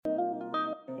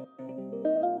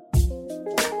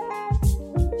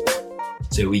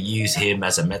So we use him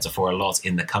as a metaphor a lot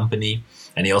in the company.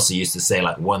 And he also used to say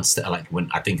like one step, like when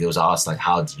I think it was asked like,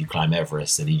 how did you climb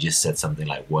Everest? And he just said something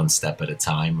like one step at a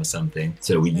time or something.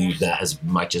 So we use that as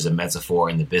much as a metaphor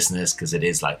in the business, because it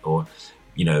is like, or,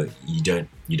 you know, you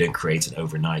don't create an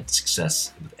overnight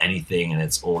success with anything. And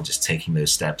it's all just taking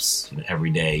those steps, you know,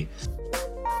 every day.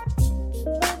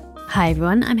 Hi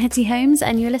everyone, I'm Hetty Holmes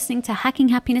and you're listening to Hacking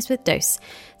Happiness with Dose,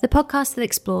 the podcast that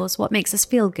explores what makes us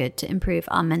feel good to improve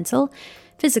our mental,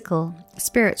 physical,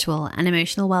 spiritual and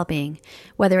emotional well-being,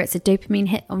 whether it's a dopamine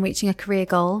hit on reaching a career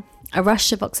goal, a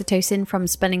rush of oxytocin from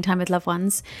spending time with loved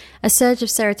ones, a surge of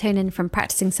serotonin from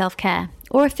practicing self-care,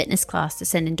 or a fitness class to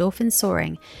send endorphins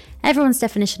soaring. Everyone's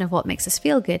definition of what makes us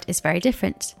feel good is very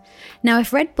different. Now,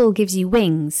 if Red Bull gives you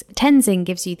wings, Tenzing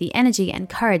gives you the energy and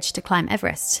courage to climb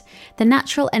Everest. The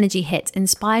natural energy hit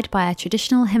inspired by a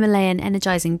traditional Himalayan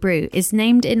energizing brew is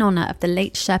named in honor of the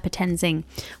late Sherpa Tenzing,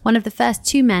 one of the first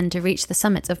two men to reach the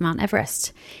summit of Mount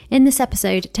Everest. In this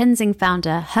episode, Tenzing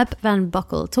founder Hub van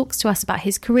Bokkel talks to us about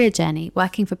his career journey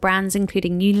working for brands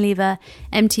including Unilever,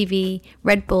 MTV,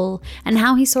 Red Bull, and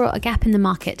how he saw a gap in the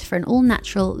market for an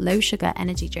all-natural, low-sugar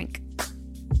energy drink.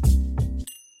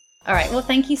 All right, well,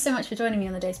 thank you so much for joining me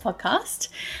on the Dose podcast.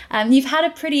 You've had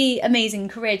a pretty amazing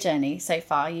career journey so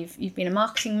far. You've been a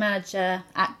marketing manager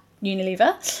at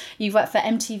Unilever, you've worked for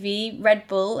MTV, Red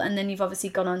Bull, and then you've obviously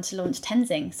gone on to launch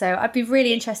Tenzing. So I'd be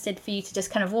really interested for you to just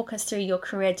kind of walk us through your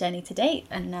career journey to date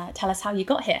and tell us how you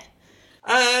got here.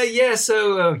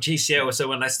 So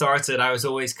when I started, I was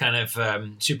always kind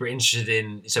of super interested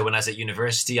in, so when I was at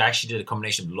university, I actually did a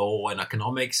combination of law and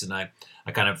economics, and I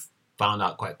kind of found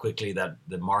out quite quickly that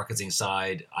the marketing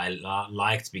side I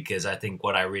liked, because I think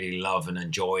what I really love and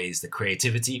enjoy is the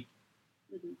creativity.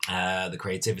 The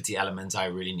creativity element, I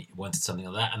really wanted something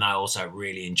like that. And I also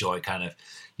really enjoy kind of,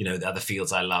 you know, the other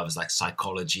fields I love is like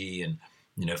psychology and,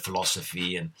 you know,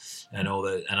 philosophy and all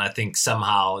that. And I think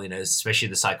somehow, you know, especially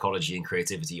the psychology and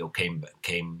creativity all came,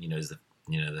 you know, as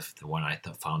the one I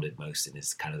found it most in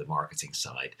is kind of the marketing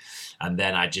side. And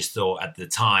then I just thought at the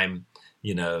time,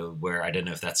 you know, where I don't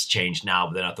know if that's changed now,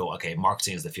 but then I thought, okay,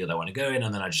 marketing is the field I want to go in.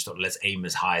 And then I just thought, let's aim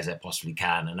as high as I possibly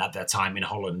can. And at that time in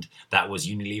Holland, that was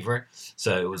Unilever.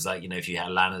 So it was like, you know, if you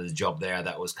had landed a job there,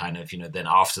 that was kind of, you know, then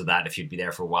after that, if you'd be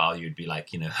there for a while, you'd be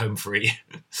like, you know, home free.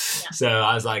 Yeah. So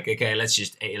I was like, okay, let's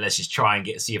just try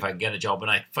and see if I can get a job.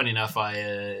 And funny enough,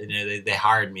 they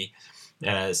hired me.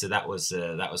 So that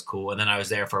was cool. And then I was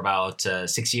there for about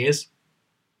 6 years.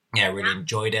 Yeah, I really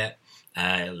enjoyed it.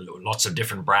 Lots of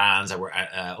different brands. I were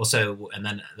also, and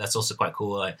then that's also quite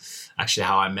cool. Actually,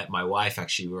 how I met my wife.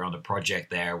 Actually, we were on a project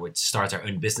there, which start our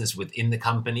own business within the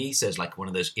company. So it's like one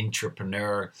of those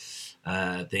entrepreneur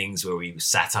things where we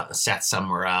sat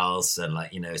somewhere else and,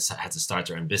 like, you know, had to start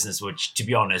our own business, which, to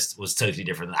be honest, was totally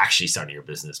different than actually starting your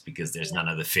business, because there's none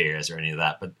of the fears or any of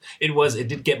that. But it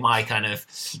did get my kind of,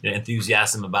 you know,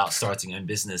 enthusiasm about starting own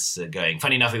business going.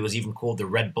 Funny enough, it was even called the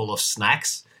Red Bull of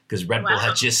snacks, because Red Bull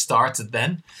had just started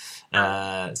then.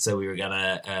 So we were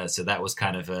so that was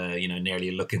kind of you know, nearly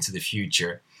a look into the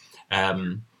future.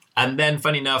 And then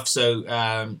funny enough, so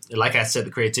like I said, the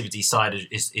creativity side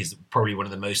is probably one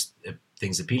of the most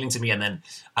things appealing to me. And then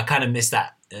I kind of missed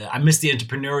that. I missed the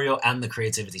entrepreneurial and the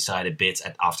creativity side a bit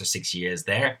after 6 years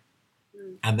there.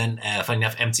 And then funny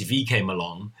enough, MTV came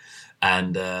along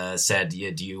and said,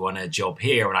 yeah, do you want a job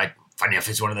here? And funny enough,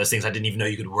 it's one of those things I didn't even know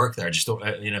you could work there. I just thought,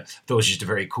 thought it was just a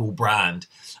very cool brand.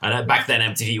 And back then,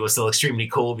 MTV was still extremely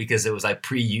cool because it was like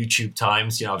pre-YouTube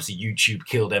times. You know, obviously YouTube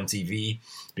killed MTV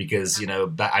because, you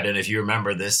know, I don't know if you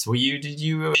remember this. Did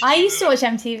you? I used to watch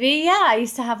MTV. Yeah, I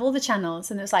used to have all the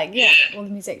channels, and it was like, all the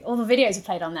music, all the videos were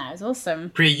played on there. It was awesome.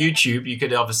 Pre-YouTube, you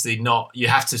could obviously you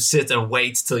have to sit and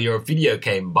wait till your video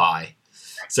came by.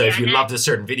 So if you loved a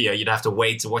certain video, you'd have to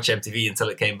wait to watch MTV until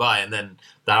it came by. And then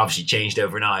that obviously changed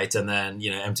overnight. And then, you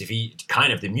know, MTV,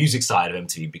 kind of the music side of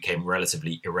MTV became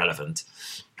relatively irrelevant.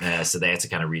 So they had to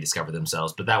kind of rediscover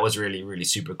themselves. But that was really, really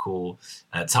super cool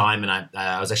time. And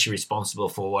I was actually responsible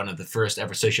for one of the first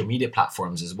ever social media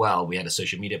platforms as well. We had a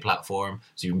social media platform.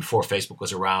 So even before Facebook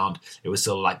was around, it was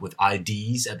still like with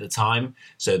IDs at the time.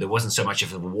 So there wasn't so much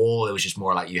of a wall. It was just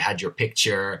more like you had your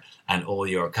picture and all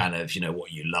your kind of, you know,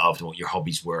 what you loved and what your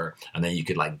hobbies were. And then you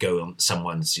could like go on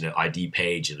someone's, you know, ID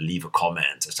page and leave a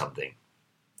comment or something.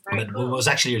 But it was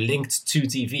actually linked to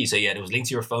TV. So yeah, it was linked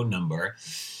to your phone number.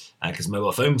 Because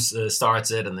mobile phones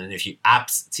started, and then if you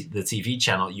apped the TV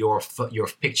channel, your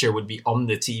picture would be on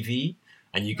the TV,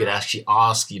 and you could actually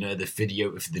ask, you know, the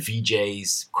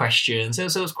VJs questions.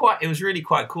 So it was really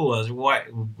quite cool. It was quite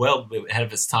well ahead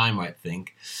of its time, I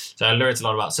think. So I learned a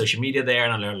lot about social media there,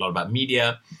 and I learned a lot about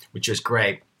media, which was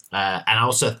great. And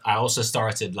I also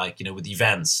started like with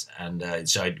events, and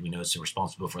so I so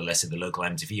responsible for, let's say, the local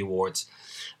MTV Awards,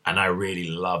 and I really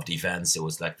loved events. It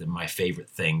was like my favorite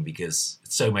thing, because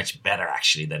it's so much better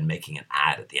actually than making an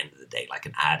ad at the end of the day. Like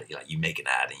an ad, like you make an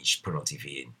ad and you just put it on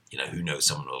TV, and who knows,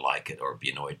 someone will like it or be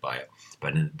annoyed by it.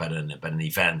 But an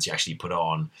event you actually put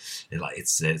on,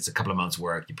 it's a couple of months'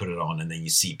 work. You put it on, and then you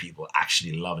see people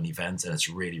actually love an event, and it's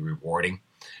really rewarding.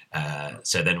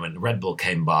 So then when Red Bull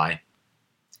came by,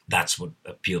 that's what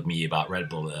appealed me about Red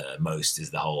Bull most, is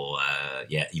the whole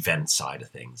event side of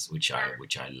things, which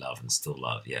I love and still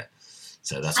love. Yeah.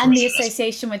 So that's, and the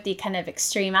association with the kind of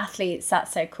extreme athletes,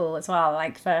 that's so cool as well.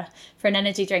 Like for an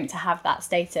energy drink to have that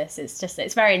status,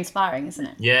 it's very inspiring, isn't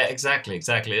it? Yeah, exactly.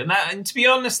 And to be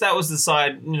honest, that was the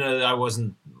side,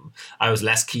 I was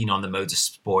less keen on the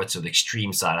motorsports or the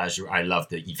extreme side. I loved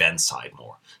the event side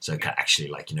more. So actually,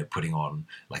 like, putting on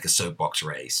like a soapbox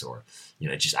race, or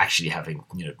just actually having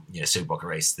soapbox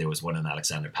race. There was one in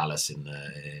Alexandra Palace in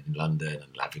London,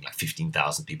 and having like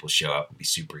 15,000 people show up and be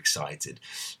super excited.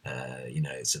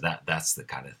 So that's the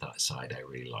kind of side I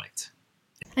really liked.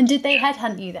 And did they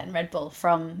headhunt you then, Red Bull,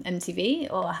 from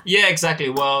MTV, or? Yeah, exactly.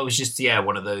 Well, it was just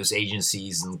one of those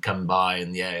agencies and come by,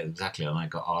 and exactly. And I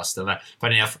got asked, and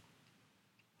funny enough,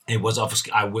 it was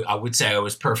obviously I would say I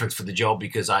was perfect for the job,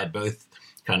 because I had both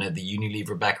kind of the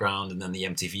Unilever background and then the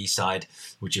MTV side,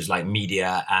 which is like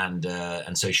media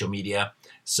and social media.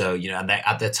 So and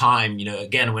at the time,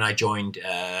 again, when I joined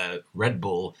Red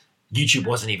Bull, YouTube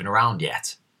wasn't even around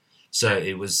yet. So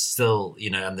it was still,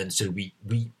 and then so we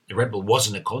Red Bull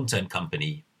wasn't a content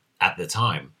company at the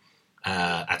time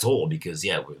at all, because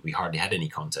we hardly had any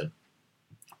content,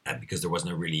 because there was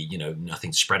no really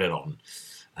nothing to spread it on.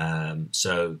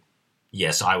 So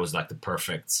I was like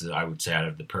I would say, out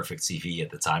of the perfect CV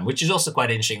at the time, which is also quite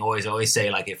interesting. I always say,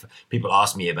 like, if people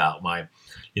ask me about my,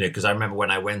 because I remember when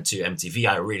I went to MTV,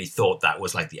 I really thought that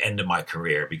was like the end of my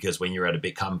career, because when you're at a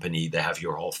big company, they have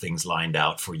your whole things lined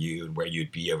out for you and where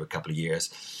you'd be over a couple of years.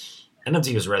 And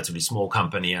MTV was a relatively small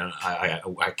company, and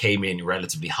I came in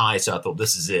relatively high, so I thought,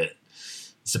 this is it.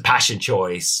 It's a passion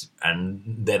choice, and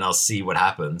then I'll see what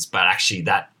happens. But actually,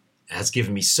 that has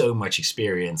given me so much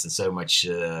experience and so much,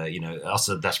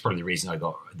 also that's probably the reason I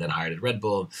got then hired at Red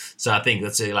Bull. So I think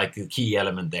that's like the key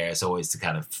element there is always to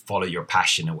kind of follow your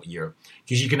passion and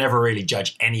because you can never really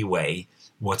judge anyway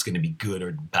what's going to be good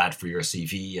or bad for your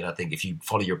CV. And I think if you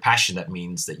follow your passion, that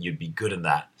means that you'd be good in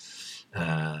that.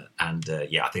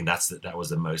 I think that was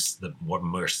the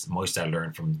most I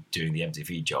learned from doing the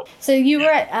MTV job. So you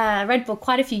were at Red Bull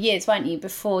quite a few years, weren't you,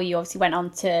 before you obviously went on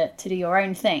to do your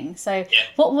own thing? So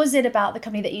what was it about the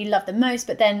company that you loved the most?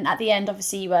 But then at the end,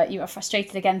 obviously you were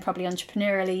frustrated again, probably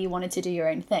entrepreneurially. You wanted to do your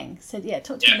own thing. So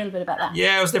talk to me a little bit about that.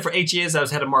 Yeah, I was there for 8 years. I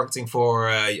was head of marketing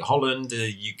for Holland,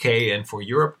 UK, and for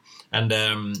Europe. And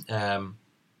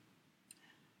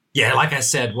like I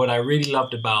said, what I really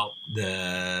loved about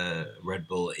the Red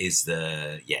Bull is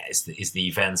the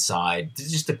event side,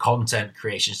 just the content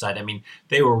creation side. I mean,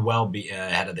 they were well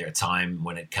ahead of their time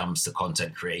when it comes to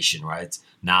content creation, right?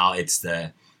 Now it's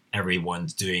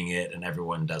everyone's doing it and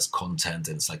everyone does content,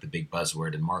 and it's like the big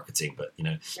buzzword in marketing. But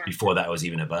before that was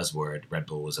even a buzzword, Red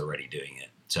Bull was already doing it.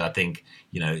 So I think,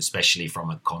 especially from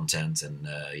a content and,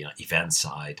 event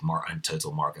side and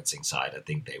total marketing side, I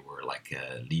think they were like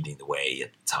leading the way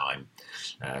at the time.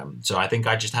 So I think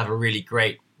I just have a really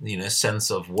great,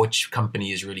 sense of which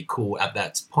company is really cool at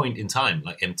that point in time,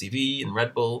 like MTV and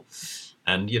Red Bull.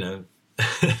 And,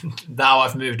 now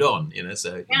I've moved on,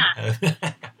 so. Yeah.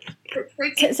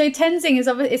 So Tenzing is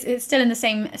obviously it's still in the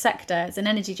same sector as an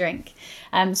energy drink.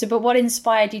 But what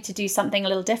inspired you to do something a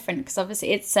little different? Because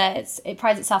obviously it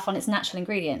prides itself on its natural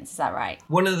ingredients. Is that right?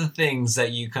 One of the things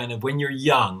that you kind of, when you're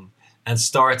young and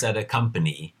start at a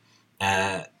company,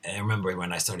 I remember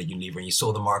when I started Unilever and you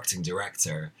saw the marketing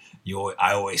director,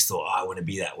 I always thought, I want to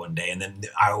be that one day. And then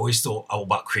I always thought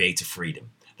about creative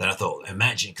freedom. Then I thought,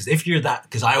 imagine, because if you're that,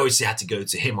 because I always had to go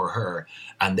to him or her,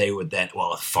 and they would then,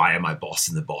 fire my boss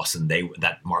and the boss, and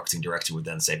that marketing director would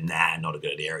then say, nah, not a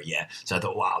good idea. Yeah. So I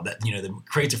thought, wow, that, the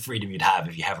creative freedom you'd have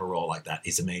if you have a role like that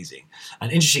is amazing.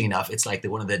 And interesting enough, it's like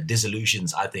one of the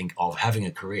disillusions, I think, of having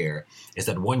a career is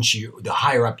that the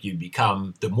higher up you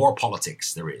become, the more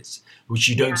politics there is, which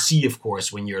you don't see, of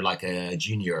course, when you're like a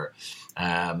junior.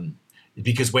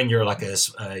 Because when you're like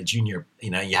a junior,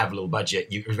 you have a little budget,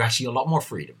 you're actually a lot more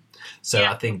freedom. So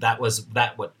I think that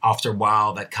what after a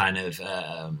while that kind of,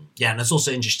 and it's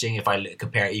also interesting if I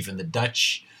compare even the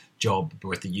Dutch job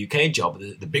with the UK job,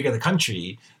 the bigger the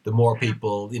country, the more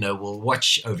people, will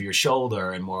watch over your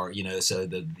shoulder and more, so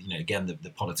again,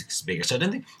 the politics is bigger. So I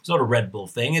don't think it's not a Red Bull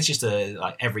thing. It's just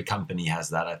like every company has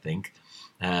that, I think.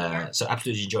 So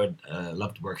absolutely enjoyed,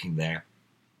 loved working there.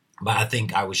 But I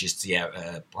think I was just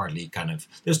partly kind of,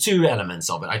 there's two elements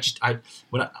of it.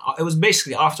 It was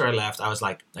basically after I left, I was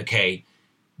like, okay,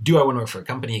 do I want to work for a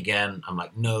company again? I'm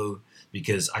like, no,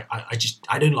 because I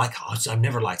don't like, I've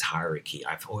never liked hierarchy.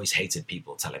 I've always hated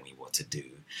people telling me what to do.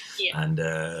 Yeah. And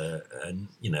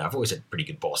I've always had pretty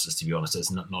good bosses, to be honest.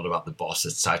 It's not about the boss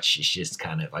as such. It's just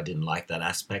kind of, I didn't like that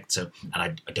aspect. So, and I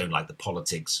don't like the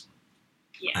politics.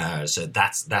 Yeah. So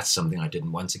that's something I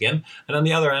didn't once again. And on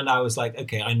the other end, I was like,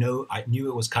 okay, I knew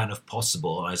it was kind of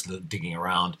possible. And I was digging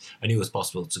around. I knew it was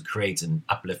possible to create an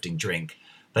uplifting drink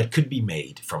that could be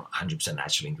made from 100%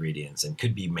 natural ingredients and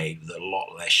could be made with a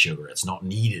lot less sugar. It's not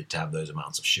needed to have those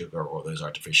amounts of sugar or those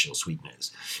artificial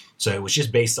sweeteners. So it was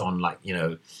just based on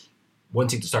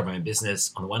wanting to start my own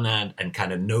business on the one hand and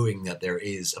kind of knowing that there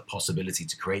is a possibility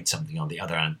to create something on the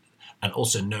other hand. And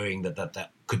also knowing that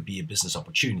could be a business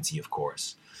opportunity, of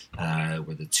course,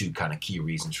 were the two kind of key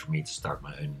reasons for me to start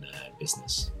my own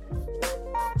business.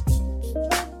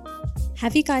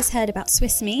 Have you guys heard about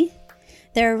Swiss Me?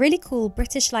 They're a really cool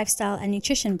British lifestyle and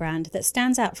nutrition brand that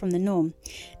stands out from the norm.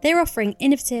 They're offering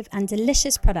innovative and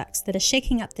delicious products that are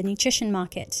shaking up the nutrition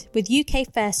market with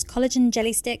UK first collagen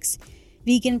jelly sticks,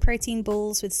 vegan protein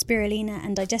balls with spirulina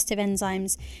and digestive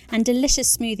enzymes, and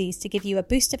delicious smoothies to give you a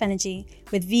boost of energy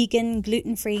with vegan,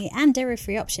 gluten-free and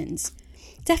dairy-free options.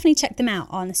 Definitely check them out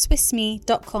on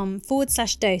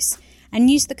swissme.com/dose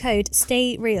and use the code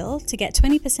STAYREAL to get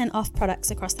 20% off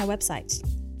products across their website.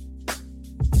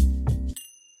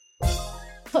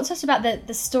 Talk to us about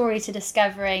the story to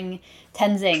discovering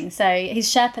Tenzing. So he's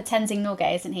Sherpa Tenzing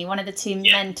Norgay, isn't he? One of the two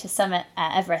men to summit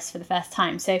Everest for the first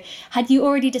time. So had you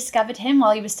already discovered him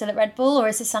while you were still at Red Bull, or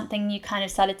is this something you kind of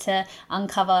started to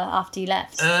uncover after you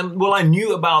left? Well, I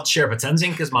knew about Sherpa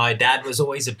Tenzing because my dad was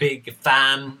always a big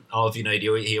fan of,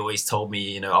 he always told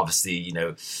me, obviously,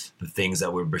 the things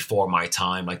that were before my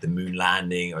time, like the moon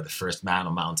landing or the first man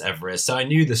on Mount Everest. So I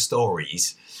knew the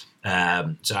stories.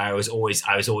 So I was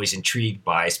always intrigued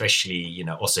by, especially,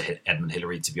 also Edmund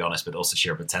Hillary, to be honest, but also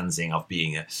Sherpa Tenzing, of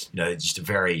being just a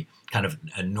very kind of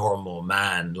a normal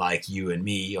man like you and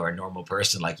me, or a normal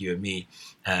person like you and me,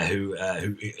 who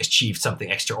achieved something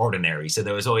extraordinary. So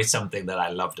there was always something that I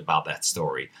loved about that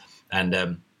story.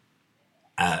 And,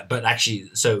 when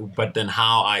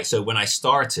I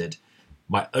started,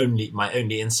 my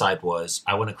only insight was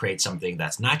I want to create something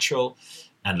that's natural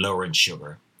and lower in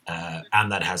sugar. And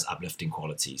that has uplifting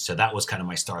quality. So that was kind of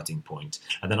my starting point.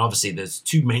 And then obviously there's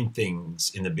two main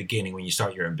things in the beginning when you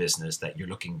start your own business that you're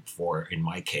looking for. In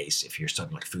my case, if you're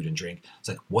starting like food and drink, it's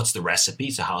like, what's the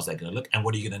recipe? So how's that going to look? And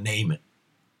what are you going to name it?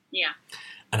 Yeah.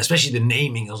 And especially the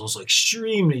naming is also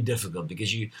extremely difficult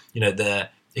because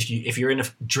if you're in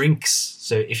drinks,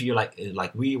 so if you're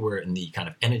like we were in the kind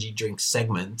of energy drink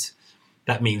segment,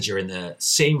 that means you're in the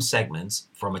same segments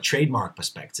from a trademark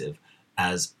perspective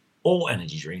as all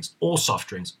energy drinks, all soft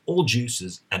drinks, all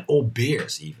juices, and all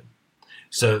beers even.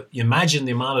 So you imagine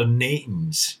the amount of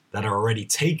names that are already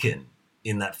taken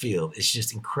in that field. It's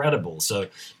just incredible. So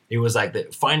it was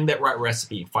like finding that right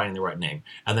recipe, finding the right name.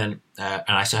 And then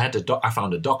I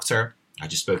found a doctor. I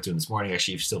just spoke to him this morning.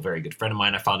 Actually, he's still a very good friend of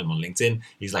mine. I found him on LinkedIn.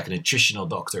 He's like a nutritional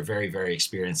doctor, very, very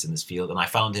experienced in this field. And I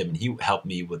found him and he helped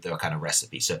me with the kind of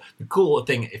recipe. So the cool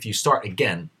thing, if you start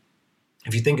again,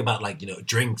 if you think about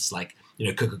drinks like,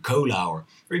 Coca-Cola or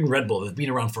even Red Bull, they've been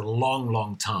around for a long,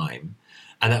 long time.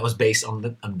 And that was based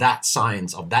on that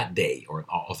science of that day or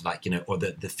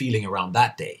the feeling around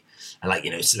that day.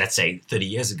 And so let's say 30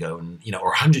 years ago or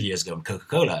 100 years ago when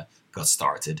Coca-Cola got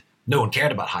started, no one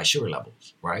cared about high sugar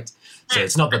levels, right? So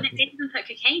it's not that... And they didn't put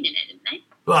cocaine in it, didn't they?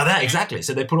 Well, exactly.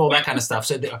 So they put all that kind of stuff.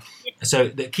 So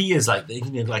the key is like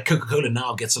Coca-Cola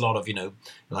now gets a lot of,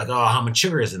 how much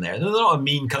sugar is in there. They're not a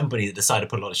mean company that decided to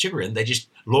put a lot of sugar in. They just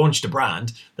launched a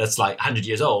brand that's like 100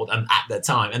 years old and at that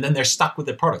time, and then they're stuck with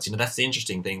their products. That's the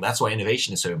interesting thing. That's why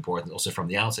innovation is so important also from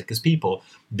the outset, because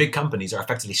big companies are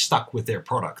effectively stuck with their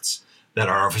products that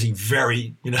are obviously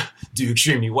very, do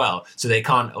extremely well. So they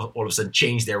can't all of a sudden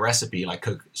change their recipe like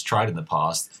Coke's tried in the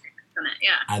past.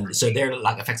 Yeah. And so they're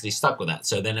like effectively stuck with that.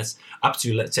 So then it's up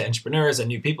to, let's say, entrepreneurs and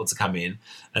new people to come in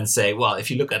and say, well,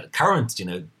 if you look at current,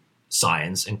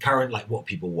 science and current, like what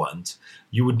people want,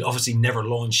 you would obviously never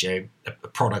launch a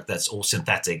product that's all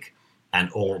synthetic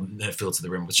and all filled to the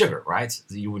rim with sugar, right?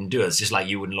 You wouldn't do it. It's just like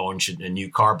you wouldn't launch a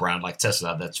new car brand like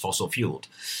Tesla that's fossil fueled.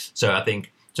 So I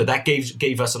think, so that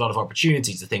gave us a lot of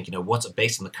opportunity to think, what's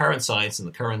based on the current science and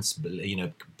the current,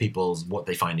 people's, what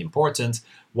they find important,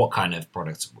 what kind of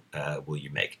products will you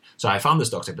make? So I found this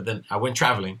doctor, but then I went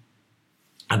traveling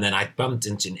And then I bumped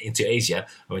into Asia.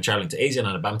 I went traveling to Asia, and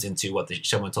I bumped into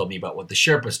someone told me about what the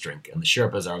Sherpas drink. And the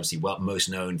Sherpas are obviously most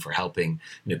known for helping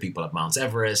people at Mount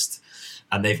Everest.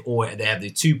 And they have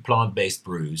the two plant-based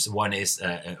brews. One is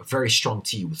a very strong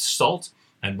tea with salt,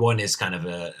 and one is kind of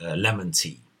a lemon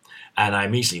tea. And I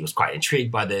immediately was quite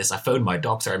intrigued by this. I phoned my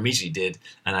doctor, I immediately did,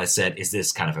 and I said, is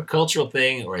this kind of a cultural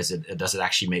thing, or does it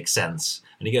actually make sense?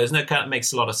 And he goes, no, it kind of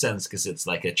makes a lot of sense, because it's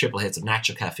like a triple hit of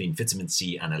natural caffeine, vitamin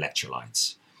C, and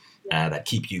electrolytes that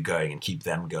keep you going and keep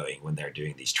them going when they're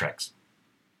doing these treks.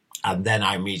 And then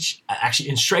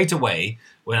straight away,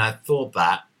 when I thought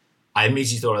that, I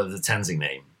immediately thought of the Tenzing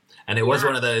name. And it was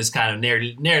one of those kind of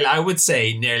nearly, I would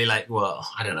say nearly like, well,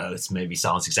 I don't know, it's maybe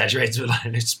sounds exaggerated, but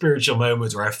like spiritual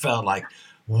moments where I felt like,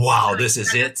 wow, this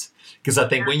is it. Because I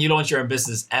think when you launch your own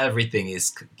business, everything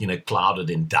is, clouded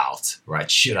in doubt, right?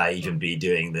 Should I even be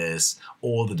doing this?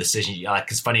 All the decisions,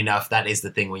 because funny enough, that is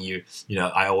the thing when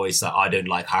I always thought I don't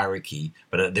like hierarchy,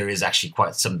 but there is actually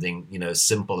quite something,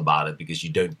 simple about it, because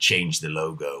you don't change the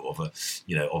logo of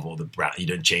of all the brand, you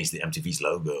don't change the MTV's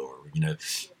logo, or,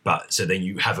 but so then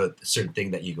you have a certain thing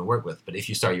that you can work with. But if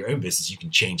you start your own business, you can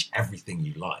change everything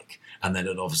you like. And then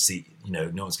it obviously, no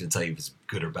one's going to tell you if it's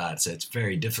good or bad. So it's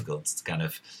very difficult to kind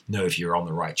of know if you're on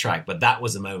the right track. But that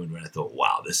was a moment when I thought,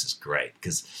 wow, this is great.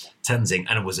 Because Tenzing,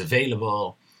 and it was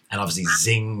available. And obviously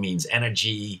Zing means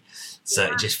energy. So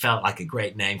it just felt like a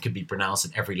great name, could be pronounced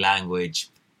in every language.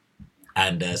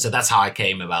 And so that's how I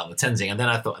came about the Tenzing. And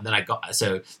then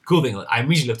so cool thing, I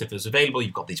immediately looked if it was available.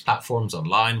 You've got these platforms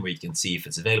online where you can see if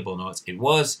it's available or not. It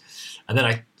was. And then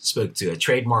I spoke to a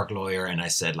trademark lawyer, and I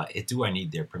said, do I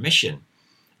need their permission?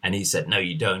 And he said, no,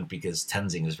 you don't, because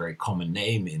Tenzing is a very common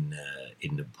name in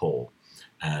Nepal.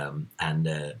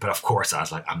 But of course I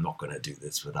was like, I'm not going to do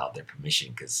this without their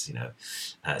permission, because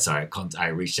so I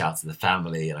reached out to the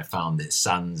family, and I found their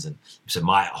sons, and so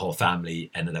my whole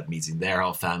family ended up meeting their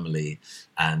whole family,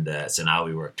 and so now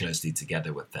we work closely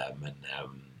together with them, and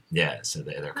so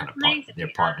they're kind of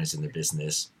they're partners in the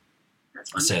business.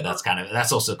 So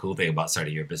that's also a cool thing about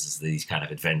starting your business, these kind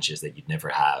of adventures that you'd never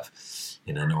have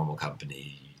in a normal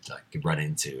company, you'd run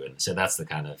into, and so that's the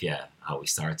kind of how we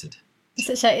started.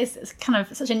 It's kind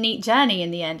of such a neat journey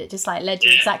in the end. It just led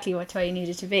you exactly where you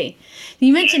needed to be.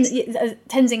 You mentioned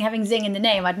Tenzing having Zing in the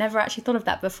name. I'd never actually thought of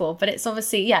that before, but it's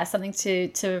obviously something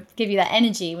to give you that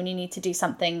energy when you need to do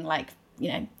something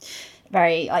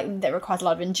very that requires a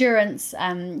lot of endurance.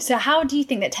 So how do you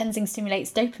think that Tenzing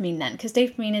stimulates dopamine then? Because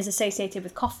dopamine is associated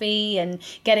with coffee and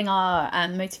getting our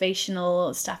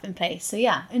motivational stuff in place. So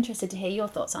interested to hear your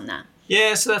thoughts on that.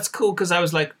 Yeah, so that's cool, because I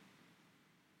was like,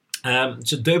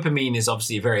 so dopamine is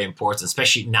obviously very important,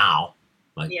 especially now.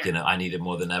 I need it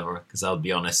more than ever, because I'll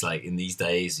be honest, in these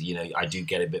days, I do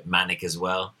get a bit manic as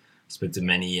well. I spoke to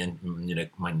many, and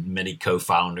my many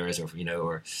co-founders or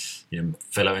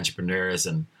fellow entrepreneurs,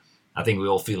 and I think we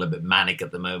all feel a bit manic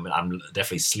at the moment. I'm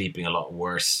definitely sleeping a lot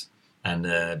worse, and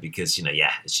because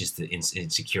it's just the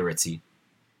insecurity.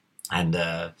 And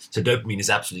so dopamine is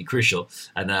absolutely crucial.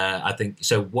 And I think,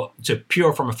 so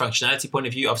pure from a functionality point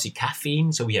of view, obviously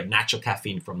caffeine. So we have natural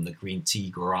caffeine from the green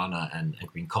tea, guarana, and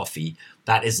green coffee.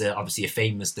 That is obviously a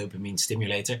famous dopamine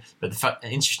stimulator. But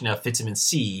interesting enough, vitamin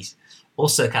C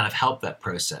also kind of help that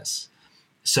process.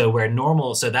 So we're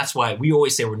normal. So that's why we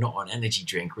always say we're not an energy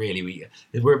drink, really.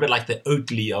 We're a bit like the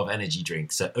Oatly of energy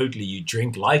drinks. So Oatly, you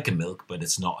drink like a milk, but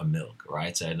it's not a milk,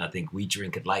 right? So, and I think we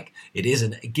drink it like it is,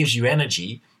 and it gives you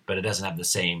energy, but it doesn't have the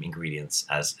same ingredients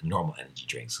as normal energy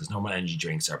drinks, because normal energy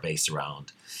drinks are based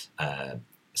around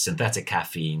synthetic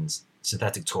caffeines,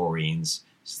 synthetic taurines,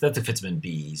 synthetic vitamin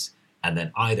Bs, and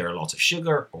then either a lot of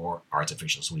sugar or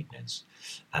artificial sweeteners.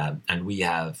 And we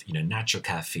have, natural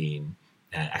caffeine,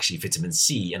 actually vitamin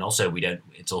C, and also we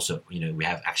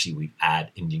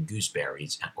add Indian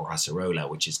gooseberries or acerola,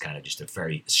 which is kind of just a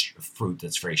fruit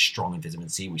that's very strong in vitamin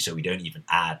C. So we don't even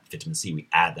add vitamin C, we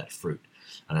add that fruit.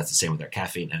 And that's the same with our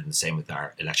caffeine, and the same with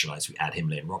our electrolytes. We add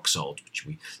Himalayan rock salt, which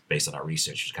we, based on our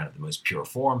research, is kind of the most pure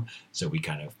form. So we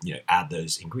kind of add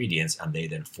those ingredients, and they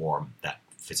then form that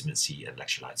vitamin C and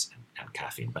electrolytes and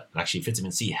caffeine. But actually,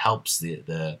 vitamin C helps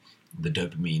the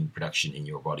dopamine production in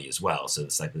your body as well. So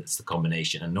it's the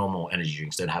combination, and normal energy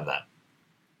drinks don't have that.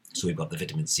 So we've got the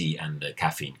vitamin C and the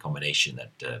caffeine combination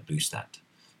that boosts those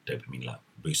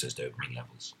dopamine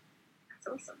levels.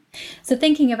 Awesome. So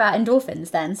thinking about endorphins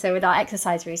then, so with our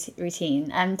exercise routine,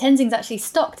 Tenzing's actually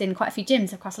stocked in quite a few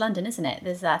gyms across London, isn't it?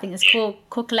 There's I think there's Core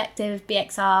Collective,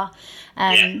 BXR.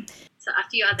 So a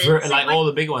few others. All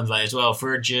the big ones as well,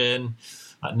 Virgin,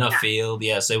 at Nuffield.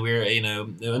 Yeah, so we're,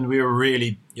 and we were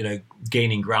really,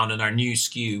 gaining ground, and our new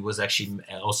SKU was actually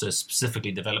also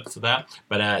specifically developed for that.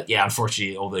 But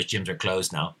unfortunately, all those gyms are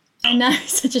closed now. I know,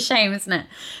 it's such a shame, isn't it?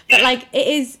 But like,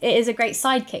 it is a great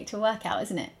sidekick to a workout,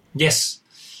 isn't it? Yes.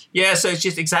 Yeah, so it's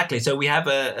just exactly. So we have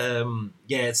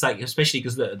it's like, especially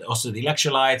because also the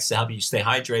electrolytes to help you stay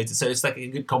hydrated. So it's like a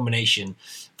good combination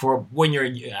for when you're,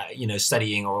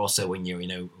 studying, or also when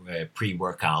you're,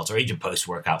 pre-workout or even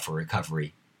post-workout for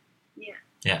recovery.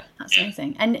 Yeah. That's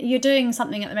amazing. And you're doing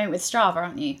something at the moment with Strava,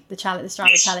 aren't you? The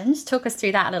Strava challenge. Talk us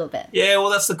through that a little bit. Yeah, well,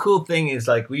 that's the cool thing is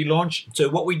like we launched. So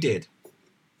what we did.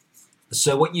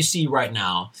 So what you see right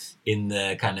now in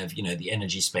the kind of, the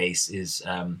energy space is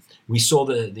we saw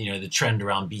the trend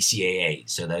around BCAA.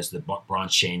 So there's the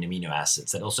branch chain amino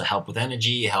acids that also help with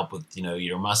energy, help with,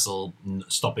 your muscle,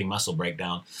 stopping muscle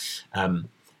breakdown.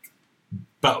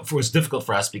 But it was difficult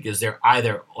for us because they're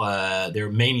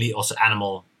mainly also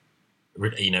animal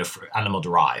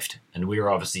derived. And we were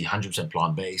obviously 100%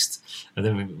 plant-based. And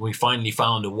then we finally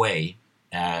found a way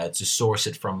to source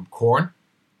it from corn.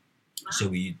 So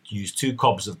we use 2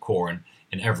 cobs of corn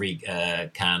in every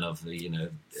can of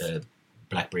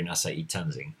blackberry and acai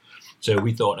Tenzing. So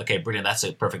we thought, okay, brilliant, that's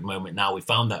a perfect moment. Now we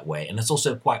found that way. And it's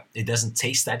also it doesn't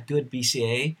taste that good,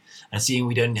 BCAA. And seeing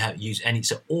we don't use any,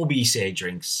 so all BCAA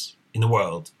drinks in the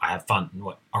world, I have found,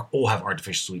 all have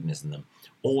artificial sweeteners in them,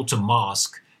 all to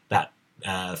mask that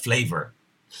flavor.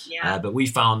 Yeah. But we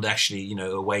found actually,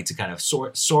 a way to kind of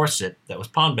source it that was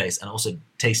plant-based and also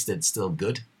tasted still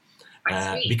good.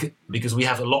 Because we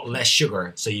have a lot less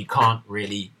sugar, so you can't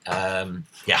really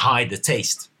hide the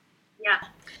taste. Yeah.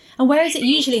 And where is it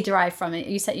usually derived from?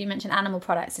 You mentioned animal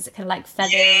products. Is it kind of like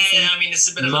feathers? Yeah, I mean,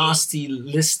 it's a bit of a nasty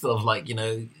list of like,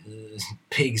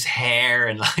 pig's hair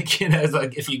and like,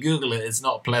 like if you Google it, it's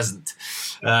not pleasant.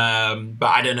 But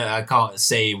I don't know. I can't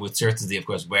say with certainty, of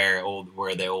course, where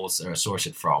they all are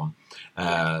sourced from.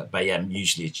 But yeah,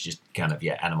 usually it's just kind of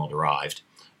animal derived.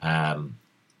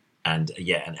 And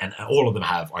all of them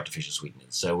have artificial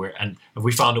sweeteners. So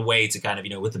we found a way to kind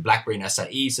of, with the blackberry and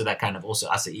acai, so that kind of also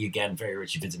acai, again, very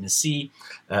rich in vitamin C,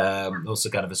 also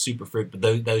kind of a superfruit. But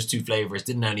those 2 flavors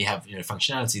didn't only have,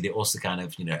 functionality, they also kind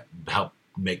of, help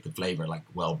make the flavor like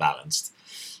well balanced.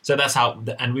 So that's how,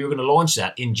 and we were going to launch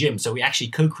that in gym. So we actually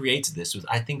co-created this with,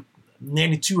 I think,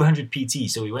 nearly 200 PT.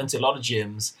 So we went to a lot of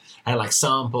gyms, had like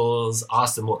samples,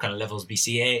 asked them what kind of levels of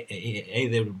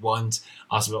BCAA they would want,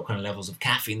 asked them what kind of levels of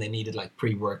caffeine they needed, like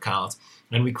pre-workout.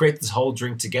 And we created this whole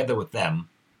drink together with them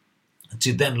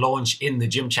to then launch in the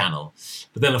gym channel.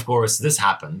 But then, of course, this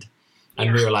happened.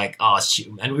 And we were like, oh,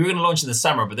 shoot. And we were going to launch in the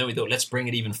summer, but then we thought, let's bring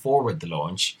it even forward, the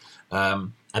launch.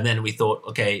 And then we thought,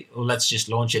 okay, well, let's just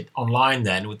launch it online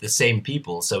then with the same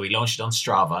people. So we launched it on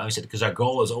Strava. And we said, because our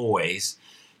goal is always,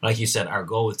 like you said, our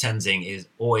goal with Tenzing is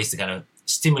always to kind of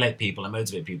stimulate people and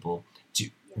motivate people to,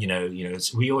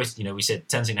 we always, we said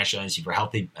Tenzing Natural Energy for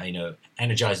healthy,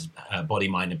 energized body,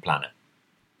 mind, and planet.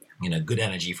 Good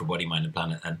energy for body, mind, and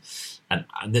planet. And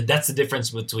that's the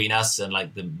difference between us and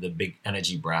like the big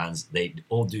energy brands. They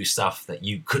all do stuff that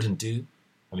you couldn't do.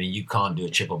 I mean, you can't do a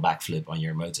triple backflip on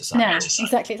your motorcycle. No,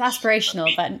 exactly. It's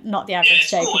aspirational, but not the average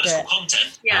Joe could do it.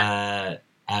 Content. Yeah.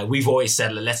 We've always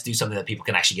said, let's do something that people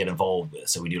can actually get involved with.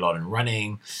 So we do a lot in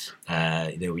running.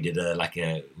 We did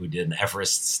an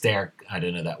Everest stair. I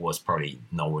don't know, that was probably,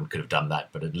 no one could have done that,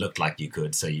 but it looked like you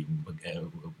could. So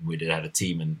we did have a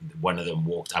team, and one of them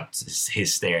walked up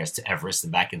his stairs to Everest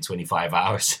and back in 25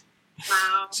 hours.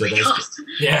 Wow. So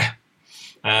yeah.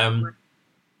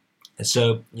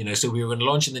 So we were going to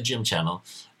launch in the gym channel,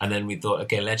 and then we thought,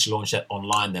 okay, let's launch that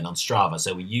online then on Strava.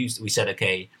 So we said,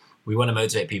 okay, we want to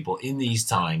motivate people in these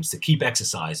times to keep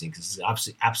exercising, because it's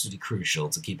absolutely crucial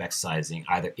to keep exercising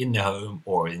either in the home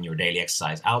or in your daily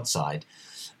exercise outside.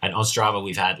 And on Strava,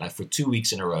 we've had like for 2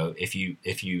 weeks in a row, if you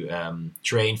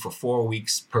train for 4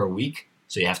 weeks per week,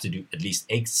 so you have to do at least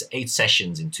eight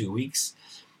sessions in 2 weeks,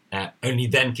 only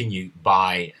then can you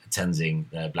buy Tenzing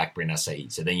Blackberry and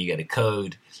acai. So then you get a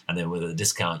code, and then with a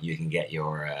discount you can get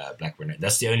your Blackberry.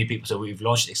 That's the only people. So we've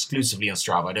launched exclusively on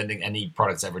Strava. I don't think any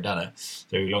product's ever done it.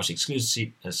 So we launched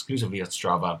exclusively on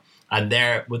Strava. And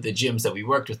there, with the gyms that we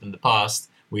worked with in the past,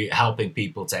 we're helping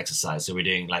people to exercise. So we're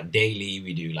doing like daily.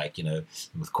 We do like,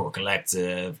 with Core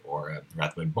Collective or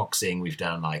Rathbone Boxing. We've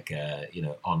done like,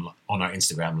 on our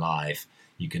Instagram Live.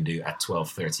 You can do at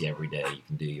 12:30 every day. You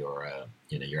can do your,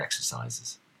 your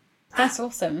exercises. That's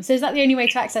awesome. So is that the only way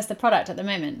to access the product at the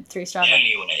moment, through Strava?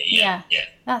 Anyway, yeah.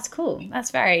 That's cool.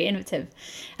 That's very innovative.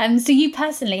 So you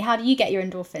personally, how do you get your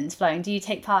endorphins flowing? Do you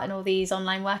take part in all these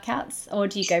online workouts, or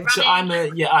do you go? So I'm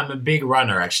a big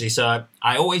runner actually. So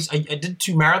I did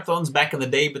 2 marathons back in the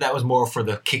day, but that was more for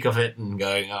the kick of it and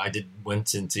going. I went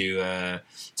to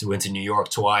New York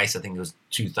twice. I think it was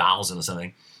 2000 or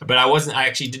something. But I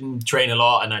actually didn't train a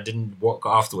lot, and I didn't walk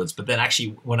afterwards. But then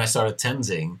actually, when I started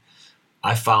tenzing,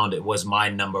 I found it was my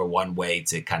number one way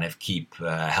to kind of keep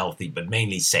healthy, but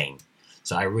mainly sane.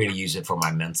 So I really use it for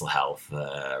my mental health,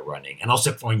 running, and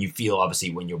also when you feel,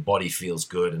 obviously, when your body feels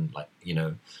good and like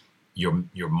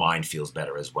your mind feels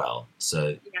better as well.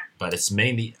 So, but it's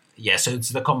mainly so it's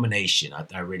the combination.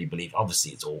 I really believe.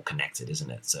 Obviously, it's all connected,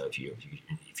 isn't it? So if you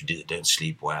don't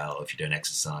sleep well, if you don't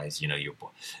exercise,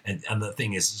 and the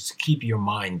thing is to keep your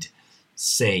mind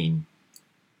sane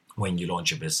when you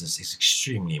launch a business is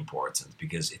extremely important,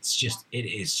 because it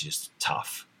is just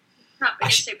tough.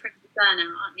 You're so prone to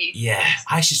burnout, aren't you? Yeah,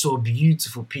 I actually saw a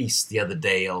beautiful piece the other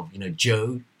day of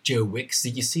Joe Wicks.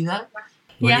 Did you see that?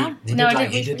 Yeah.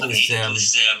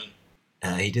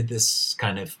 He did this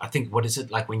kind of, I think, what is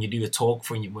it like when you do a talk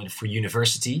for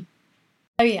university?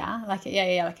 Oh yeah, like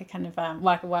a kind of a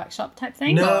workshop type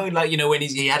thing. No, or? Like when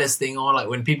he had his thing on, like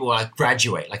when people like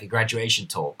graduate, like a graduation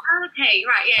talk. Oh, okay,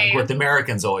 right, yeah, like what the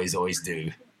Americans always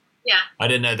do. Yeah. I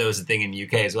didn't know there was a thing in the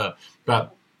UK as well,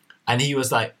 and he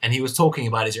was talking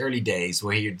about his early days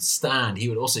where he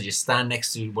would also just stand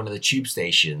next to one of the tube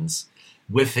stations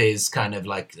with his kind of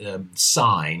like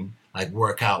sign, like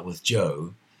work out with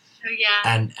Joe. Oh, yeah.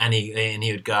 And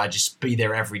he would go, I'd just be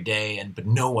there every day, but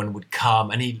no one would come.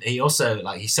 And he also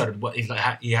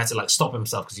he had to like stop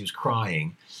himself because he was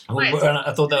crying. And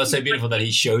I thought that was so beautiful that he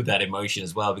showed that emotion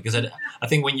as well, because I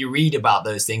think when you read about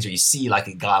those things, or you see like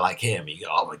a guy like him, you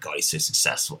go, oh my God, he's so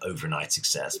successful, overnight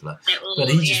success. But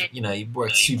he just, he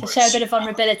worked super. To show a bit of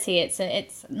vulnerability,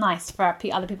 it's nice for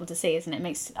other people to see, isn't it? It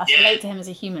makes us relate to him as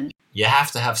a human. You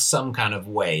have to have some kind of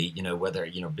way, whether,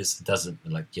 business doesn't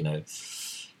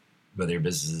whether your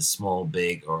business is small,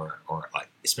 big, or like,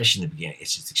 especially in the beginning,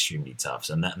 it's just extremely tough.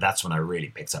 So that's when I really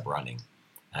picked up running.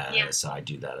 So I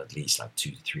do that at least like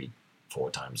 2, 3,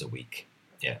 4 times a week.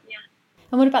 Yeah.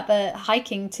 And what about the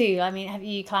hiking too? I mean, have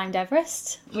you climbed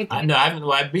Everest? No, I haven't.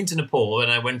 Well, I've been to Nepal,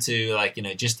 and I went to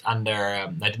just under.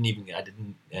 I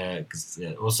didn't because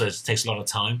also it takes a lot of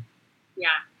time.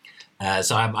 Yeah.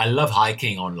 So I love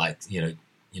hiking on I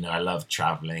love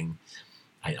traveling.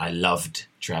 I loved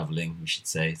traveling, we should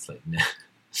say. It's like,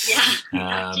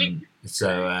 exactly.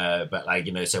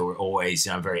 So we're always,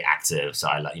 I'm very active. So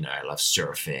I love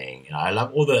surfing. I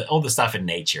love all the stuff in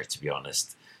nature, to be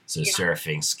honest. So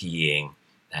surfing, skiing,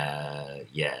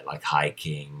 like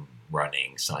hiking,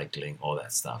 running, cycling, all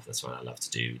that stuff. That's what I love to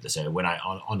do. So when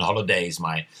on the holidays,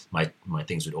 my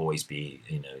things would always be,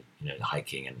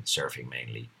 hiking and surfing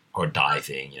mainly. Or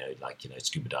diving,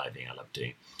 scuba diving, I love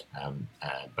doing.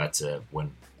 But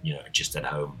when, just at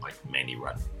home, I mainly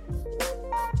run.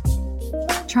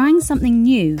 Trying something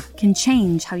new can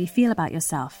change how you feel about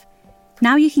yourself.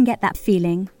 Now you can get that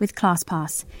feeling with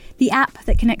ClassPass, the app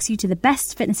that connects you to the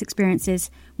best fitness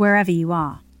experiences wherever you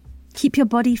are. Keep your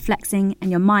body flexing and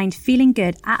your mind feeling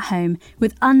good at home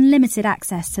with unlimited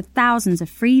access to thousands of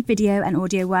free video and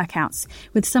audio workouts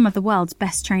with some of the world's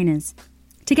best trainers.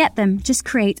 To get them, just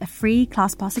create a free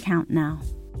ClassPass account now.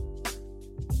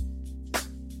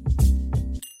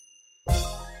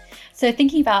 So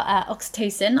thinking about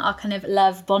oxytocin, our kind of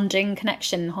love bonding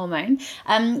connection hormone,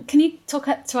 can you talk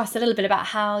to us a little bit about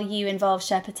how you involve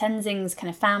Sherpa Tenzing's kind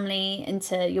of family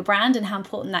into your brand and how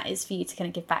important that is for you to kind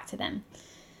of give back to them?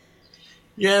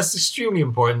 Yeah, it's extremely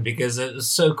important because it's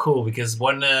so cool. Because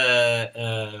one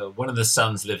of the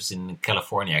sons lives in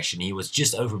California. Actually, he was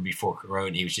just over before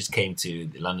Corona. He just came to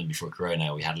London before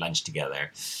Corona. We had lunch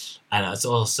together, and it's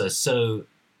also so.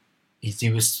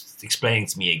 He was explaining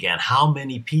to me again how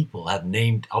many people have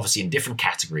named, obviously in different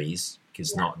categories,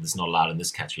 because it's not allowed in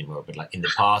this category anymore. But like in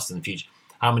the past and the future,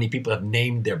 how many people have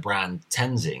named their brand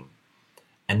Tenzing,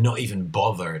 and not even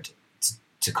bothered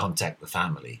to contact the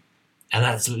family. And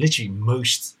that's literally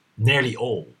nearly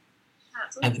all.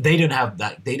 And they don't have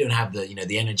that. They don't have the,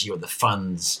 the energy or the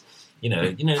funds.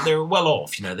 They're well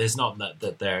off. There's not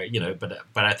that they're,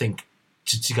 But I think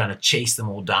to kind of chase them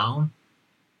all down,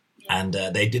 and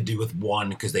they did do with one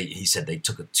because he said they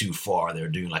took it too far. They were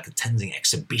doing like a Tenzing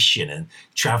exhibition and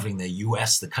traveling the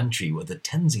US, the country with a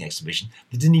Tenzing exhibition.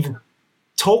 They didn't even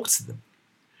talk to them.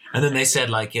 And then they said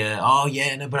like,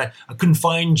 but I couldn't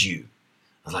find you.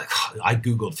 I was like, I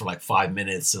Googled for like 5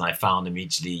 minutes and I found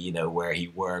immediately, where he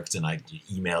worked, and I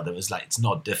emailed him. It was like, it's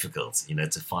not difficult,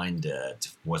 to find, it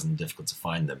wasn't difficult to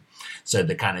find them. So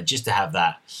the kind of, just to have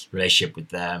that relationship with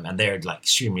them, and they're like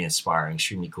extremely inspiring,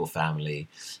 extremely cool family.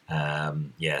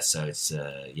 So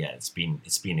it's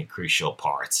been a crucial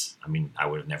part. I mean, I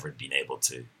would have never been able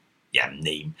to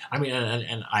name. I mean,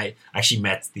 and I actually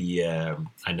met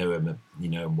I know him,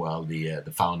 him well, the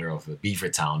founder of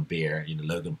Beavertown Beer,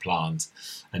 Logan Plant,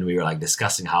 and we were like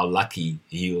discussing how lucky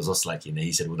he was. Also, like,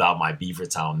 he said, without my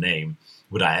Beavertown name,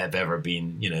 would I have ever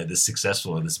been, this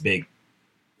successful and this big?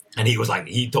 And he was like,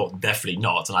 he thought definitely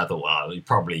not. And I thought, well, you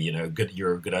probably, you're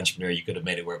a good entrepreneur. You could have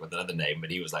made it work with another name.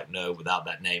 But he was like, no, without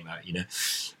that name,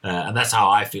 and that's how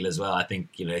I feel as well. I think,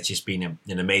 it's just been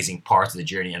an amazing part of the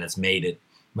journey, and it's made it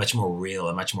much more real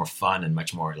and much more fun and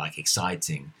much more like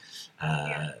exciting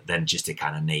than just to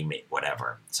kind of name it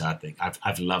whatever. So I think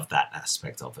I've loved that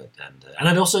aspect of it, and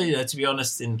it also, to be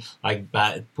honest,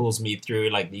 it pulls me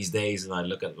through like these days, and I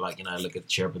look at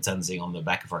Sherpa Tenzing on the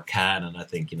back of our can, and I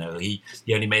think he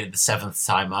only made it the 7th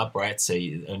time up, right? So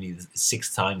only the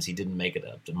 6 times he didn't make it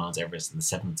up to Mount Everest, and the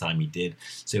 7th time he did.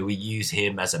 So we use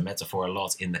him as a metaphor a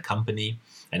lot in the company.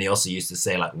 And he also used to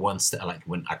say, like, one step, like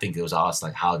when I think it was asked,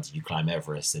 like, how did you climb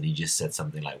Everest? And he just said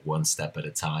something like 1 step at a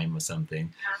time or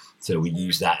something. So we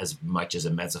use that as much as a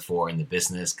metaphor in the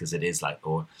business, because it is like,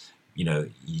 you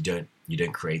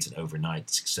don't create an overnight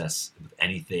success with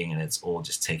anything. And it's all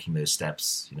just taking those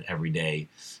steps, every day,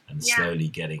 and slowly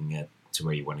getting to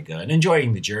where you want to go and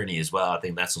enjoying the journey as well. I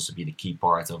think that's also been a key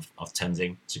part of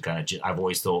Tenzing. So kind of, I've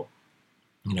always thought,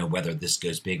 whether this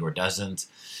goes big or doesn't,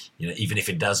 even if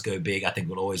it does go big, I think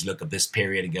we'll always look at this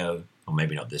period and go, or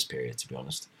maybe not this period, to be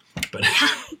honest, but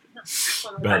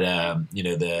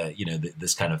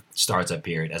this kind of startup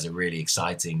period as a really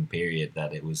exciting period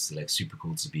that it was like super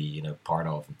cool to be part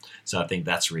of. So I think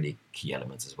that's really key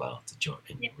elements as well to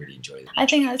really enjoy it. I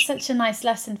think that's such a nice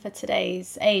lesson for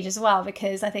today's age as well,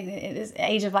 because I think it is an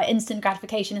age of like instant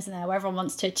gratification, isn't there, where everyone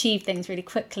wants to achieve things really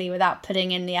quickly without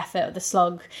putting in the effort or the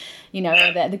slog, or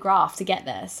the graft to get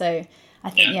there. So I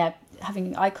think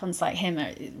having icons like him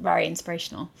are very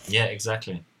inspirational. Yeah,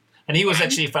 exactly. And he was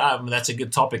actually, that's a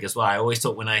good topic as well. I always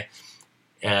thought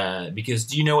because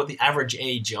do you know what the average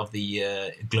age of the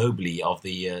globally of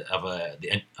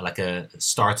a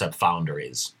startup founder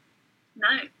is?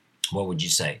 No. What would you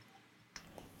say?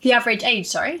 The average age,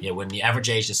 sorry? Yeah, when the average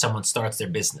age that someone starts their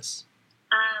business.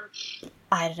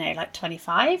 I don't know, like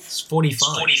 25? It's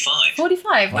 45.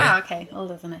 45, wow, okay,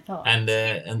 older than I thought. And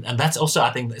that's also, I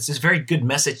think, it's a very good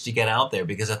message to get out there,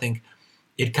 because I think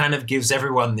it kind of gives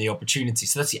everyone the opportunity.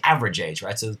 So that's the average age,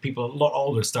 right? So people a lot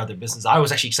older start their business. I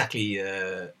was actually exactly,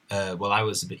 I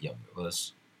was a bit young.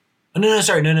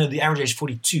 The average age is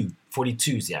 42.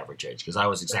 42 is the average age, because I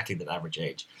was exactly that average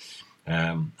age.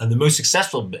 And the most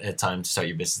successful time to start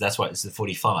your business, that's why it's the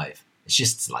 45. It's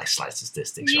just like slight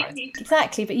statistics, right?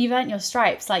 Exactly, but you've earned your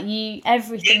stripes. Like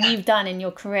everything you've done in your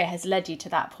career has led you to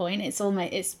that point. It's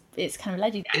almost it's kind of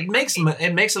led you. It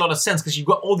makes a lot of sense, because you've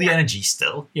got all the energy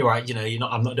still. You're right.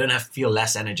 Don't have to feel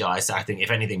less energized. I think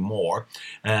if anything more,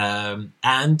 and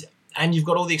you've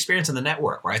got all the experience in the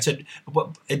network, right? So,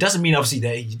 but it doesn't mean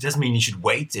you should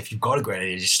wait. If you've got a great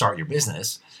idea, just start your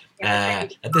business.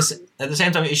 At the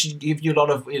same time, it should give you a lot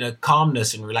of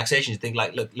calmness and relaxation. You think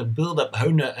like, look, build up,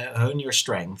 hone your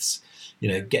strengths.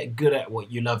 Get good at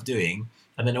what you love doing,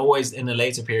 and then always in a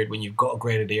later period when you've got a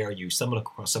great idea or you stumble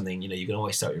across something, you can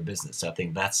always start your business. So I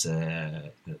think that's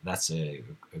a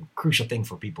crucial thing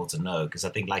for people to know, because I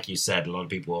think, like you said, a lot of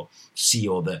people see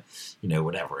all the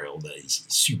all the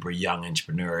super young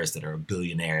entrepreneurs that are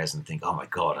billionaires and think, oh my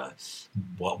god,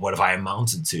 what have I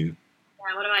amounted to?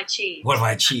 What have I achieved? What have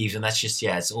I achieved? And that's just,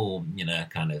 it's all,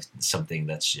 kind of something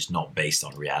that's just not based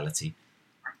on reality.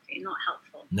 Exactly. Not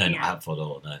helpful. No, not helpful at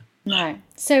all, no. No.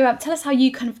 So tell us how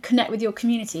you kind of connect with your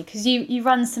community, because you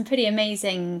run some pretty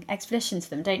amazing expeditions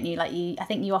for them, don't you? Like I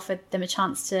think you offered them a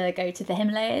chance to go to the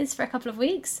Himalayas for a couple of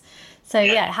weeks. So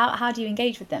how do you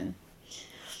engage with them?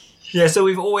 Yeah, so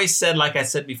we've always said, like I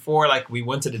said before, like we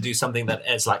wanted to do something that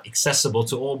is like accessible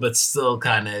to all, but still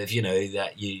kind of,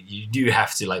 that you do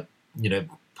have to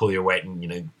pull your weight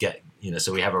and, get,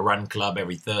 so we have a run club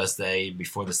every Thursday.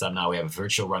 Before the start now, we have a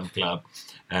virtual run club.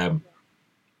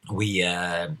 We do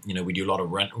a lot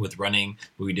of running,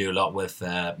 but we do a lot with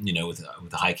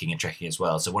with hiking and trekking as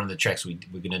well. So one of the treks we're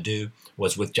going to do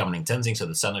was with Jamling Tenzing, so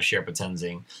the son of Sherpa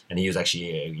Tenzing, and he was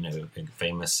actually a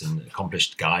famous and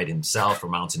accomplished guide himself, or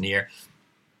mountaineer.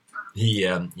 He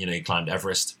he climbed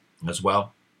Everest as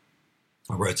well.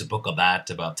 I wrote a book on that,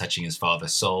 about touching his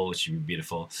father's soul, which would be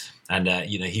beautiful. And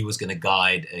he was going to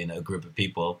guide a group of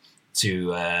people to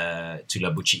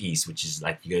Labuchi East, which is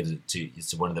like you go to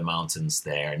it's one of the mountains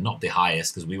there, not the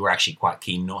highest, because we were actually quite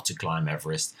keen not to climb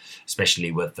Everest,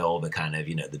 especially with all the kind of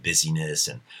the busyness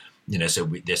and so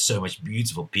there's so much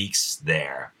beautiful peaks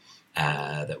there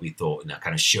that we thought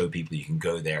kind of show people you can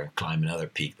go there and climb another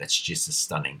peak that's just as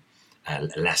stunning,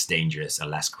 less dangerous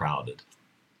and less crowded.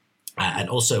 And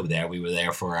also we were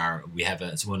there for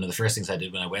it's one of the first things I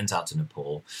did when I went out to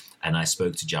Nepal, and I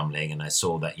spoke to Jamling, and I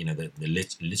saw that, the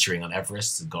littering on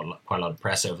Everest has got quite a lot of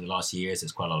press over the last years.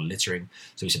 There's quite a lot of littering.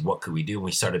 So we said, what could we do? And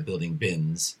we started building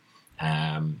bins.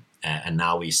 And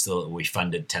now we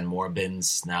funded 10 more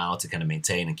bins now to kind of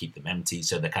maintain and keep them empty.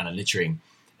 So the kind of littering,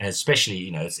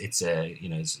 especially,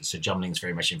 so Jamling's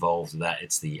very much involved with that.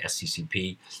 It's the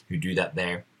SCCP who do that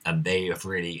there. And they have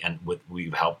really,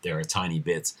 we've helped there a tiny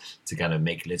bit to kind of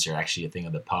make litter actually a thing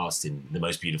of the past in the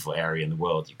most beautiful area in the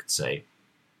world, you could say.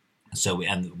 So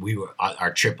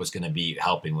our trip was going to be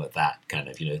helping with that kind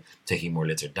of, taking more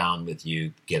litter down with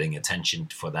you, getting attention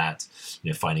for that,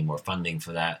 finding more funding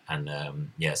for that. And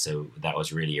so that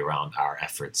was really around our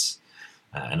efforts.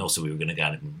 And also we were going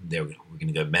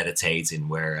to go meditate in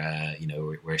where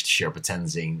Sherpa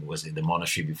Tenzing was in the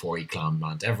monastery before he climbed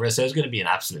Mount Everest. So it was going to be an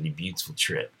absolutely beautiful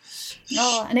trip.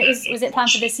 Oh, and was it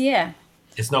planned for this year?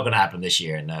 It's not going to happen this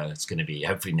year. No, it's going to be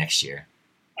hopefully next year.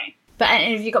 But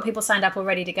have you got people signed up all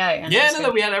ready to go?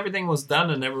 We had everything was done,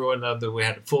 and everyone we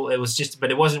had full. It was just, but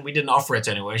it wasn't. We didn't offer it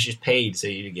to anyone. It's just paid, so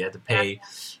you had to pay,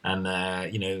 and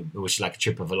it was like a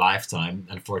trip of a lifetime.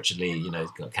 Unfortunately, it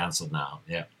got cancelled now.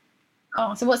 Yeah.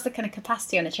 Oh, so what's the kind of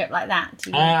capacity on a trip like that?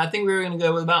 I think we were going to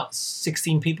go with about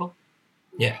 16 people.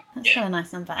 Yeah. That's still a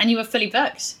nice number. And you were fully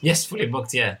booked? Yes, fully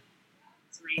booked, yeah.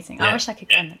 That's amazing. Yeah. I wish I could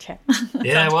go on that trip.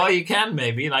 Yeah, well, you can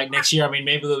maybe. Like next year,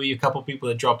 maybe there'll be a couple of people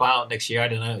that drop out next year. I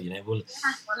don't know. Well,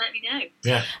 let me know.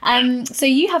 Yeah. So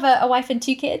you have a wife and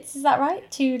 2 kids, is that right?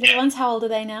 2 little ones. How old are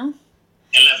they now?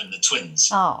 11, the twins.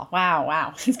 Oh,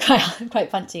 wow. It's quite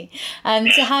punchy.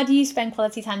 So how do you spend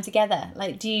quality time together?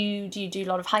 Like, do you do a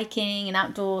lot of hiking and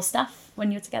outdoor stuff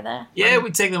when you're together? Yeah,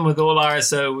 we take them with all ours.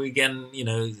 So again,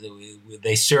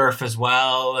 they surf as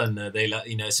well, and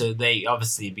so they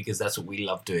obviously, because that's what we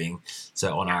love doing.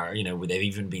 So on our, they've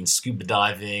even been scuba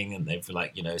diving, and they've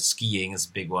skiing is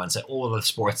a big one. So all the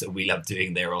sports that we love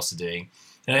doing, they're also doing.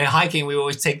 And hiking, we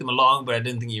always take them along, but I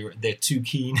don't think they're too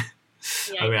keen.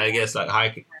 Yeah, I guess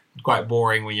hiking quite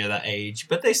boring when you're that age,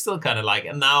 but they still kind of like.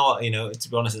 And now, to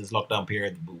be honest, in this lockdown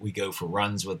period, we go for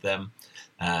runs with them.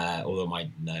 Although my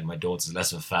daughter's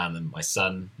less of a fan than my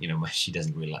son. She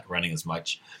doesn't really like running as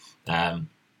much.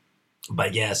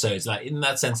 But yeah, so it's like in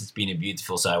that sense, it's been a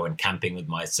beautiful. So I went camping with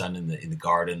my son in the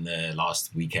garden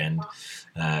last weekend.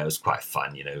 It was quite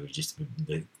fun, just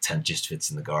the tent just fits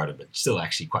in the garden, but still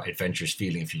actually quite adventurous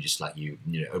feeling if you just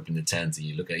open the tent and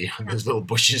you look at those little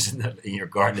bushes in your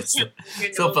garden. It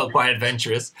still felt quite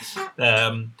adventurous.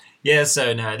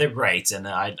 So no, they're great, and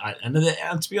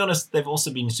and to be honest, they've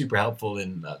also been super helpful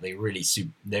in that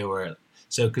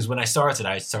because when I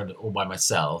started all by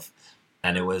myself.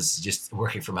 And it was just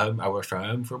working from home. I worked from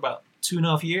home for about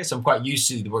 2.5 years. So I'm quite used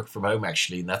to the work from home,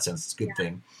 actually. In that sense, it's a good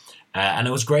thing. And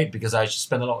it was great because I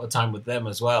spent a lot of time with them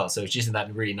as well. So it's just in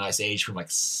that really nice age from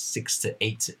 6 to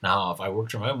 8.5. I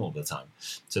worked from home all the time.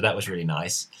 So that was really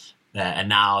nice. And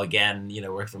now, again,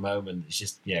 work from home. And it's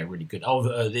just, really good.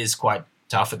 Although it is quite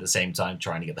tough at the same time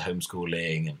trying to get the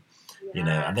homeschooling and,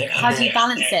 how do you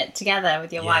balance it together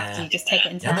with your wife? Do you just take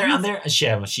it in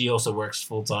turns? She also works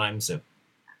full time. So.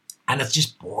 And it's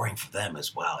just boring for them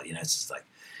as well. It's just like,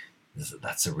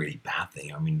 that's a really bad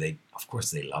thing. Of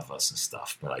course they love us and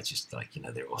stuff, but I just they're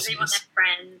also they want their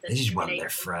friends. They just want their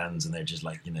friends, and they're just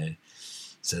like,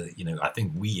 so, I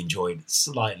think we enjoyed it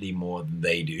slightly more than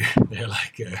they do. They're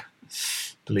like,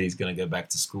 please, gonna go back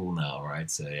to school now,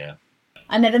 right? So, yeah.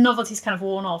 And then the novelty's kind of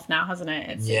worn off now, hasn't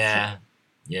it? Yeah.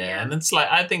 And it's like,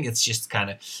 I think it's just kind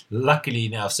of, luckily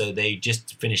now, so they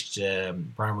just finished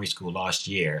primary school last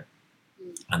year.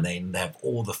 And they have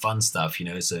all the fun stuff,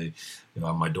 So,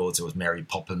 my daughter was Mary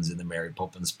Poppins in the Mary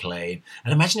Poppins play.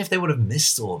 And imagine if they would have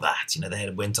missed all that. They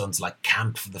went on to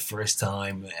camp for the first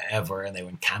time ever, and they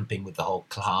went camping with the whole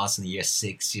class in the year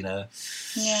 6. Yeah.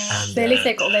 And, so at least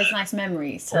they've got all those nice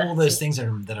memories. All those things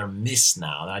that are missed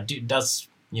now. And does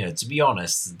to be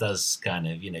honest, it does kind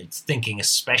of thinking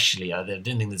especially. I don't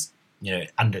think there's.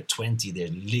 Under 20, there are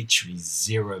literally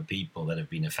 0 people that have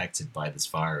been affected by this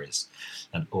virus.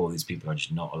 And all these people are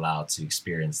just not allowed to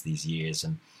experience these years.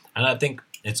 And I think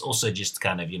it's also just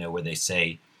kind of, where they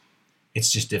say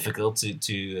it's just difficult to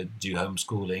do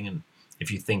homeschooling. And if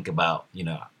you think about,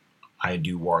 I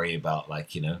do worry about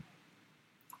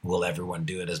will everyone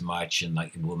do it as much?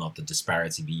 And will not the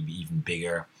disparity be even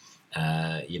bigger?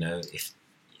 If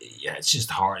it's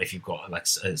just hard if you've got like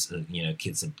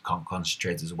kids that can't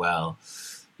concentrate as well.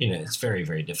 It's very,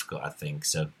 very difficult, I think.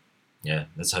 So yeah,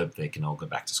 let's hope they can all go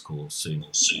back to school soon.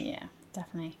 Yeah,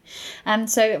 definitely.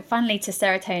 So finally to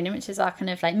serotonin, which is our kind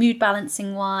of like mood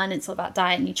balancing one. It's all about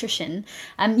diet and nutrition.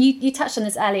 You touched on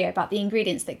this earlier about the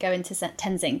ingredients that go into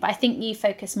Tenzing, but I think you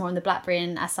focus more on the blackberry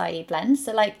and acai blend.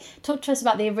 So like talk to us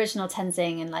about the original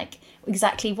Tenzing and like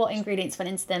exactly what ingredients went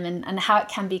into them and how it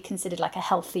can be considered like a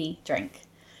healthy drink.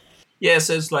 Yeah,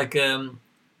 so it's like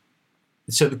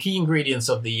so the key ingredients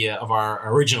of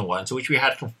our original one, so which we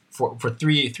had for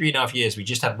 3.5 years, we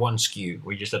just had one SKU.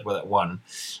 We just had that one,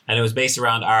 and it was based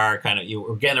around our kind of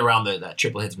again around that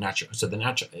triple hit of natural. So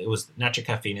it was natural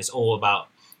caffeine. It's all about.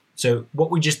 So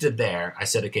what we just did there, I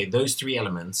said, okay, those three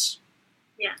elements,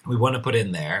 we want to put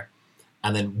in there,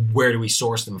 and then where do we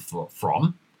source them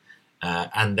from,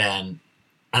 and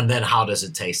then how does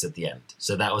it taste at the end?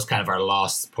 So that was kind of our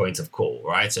last point of call,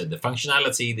 right? So the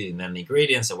functionality, and then the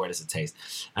ingredients, so where does it taste?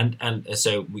 And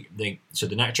so the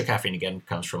natural caffeine again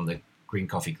comes from the green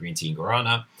coffee, green tea, and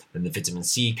guarana. Then the vitamin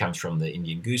C comes from the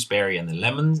Indian gooseberry and the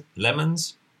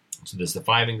lemons. So there's the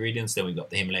 5 ingredients. Then we've got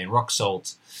the Himalayan rock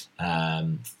salt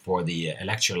for the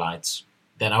electrolytes.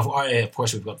 Then of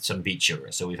course we've got some beet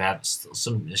sugar. So we've had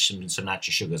some natural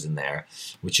sugars in there,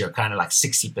 which are kind of like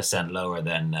 60% lower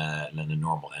than a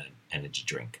normal energy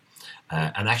drink.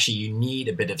 And actually you need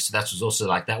a bit of, so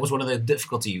that was one of the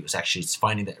difficulties was actually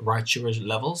finding the right sugar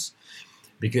levels,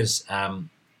 because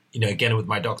again with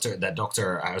my doctor,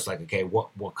 I was like, okay,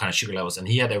 what kind of sugar levels? And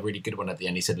he had a really good one at the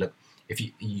end. He said, look, if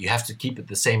you have to keep it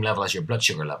the same level as your blood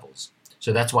sugar levels.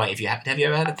 So that's why have you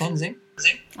ever had a Tenzing?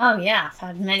 Oh yeah, I've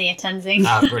had many a Tenzing.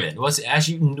 Brilliant. Well, as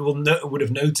you would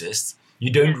have noticed,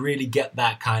 you don't really get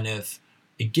that kind of.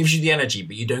 It gives you the energy,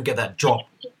 but you don't get that drop.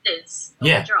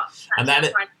 Yeah, drop.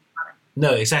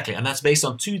 No, exactly, and that's based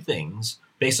on two things.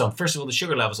 Based on, first of all, the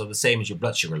sugar levels are the same as your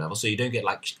blood sugar level, so you don't get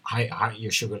like high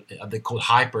your sugar. They call it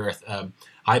hyper. So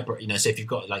if you've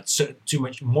got like too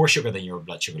much more sugar than your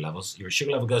blood sugar levels, your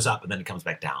sugar level goes up and then it comes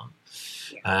back down.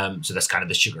 So that's kind of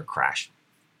the sugar crash.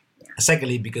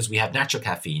 Secondly, because we have natural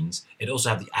caffeines, it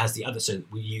also has the other. So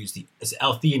we use the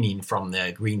L-theanine from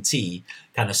the green tea,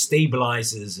 kind of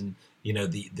stabilizes and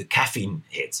the caffeine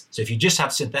hit. So if you just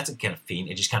have synthetic caffeine,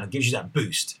 it just kind of gives you that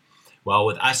boost. Well,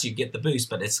 with us, you get the boost,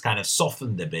 but it's kind of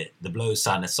softened a bit. The blow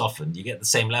sign is softened. You get the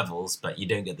same levels, but you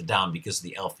don't get the down because of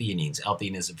the L-theanines.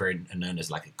 L-theanine is very known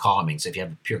as like a calming. So if you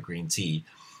have a pure green tea,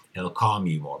 it'll calm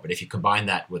you more. But if you combine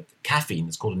that with caffeine,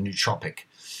 it's called a nootropic.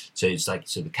 So it's like,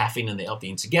 so the caffeine and the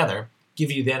L-theanine together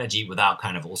give you the energy without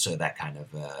kind of also that kind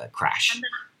of crash.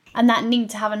 And that need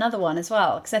to have another one as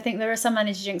well, because I think there are some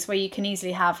energy drinks where you can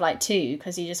easily have like 2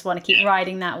 because you just want to keep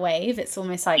riding that wave. It's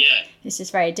almost like it's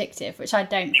just very addictive, which I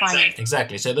don't find.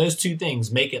 Exactly. So those two things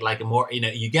make it like a more,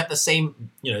 you get the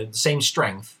same, the same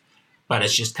strength, but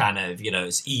it's just kind of,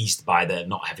 it's eased by the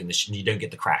not having you don't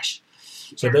get the crash.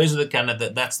 So those are the kind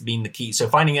of, that's been the key. So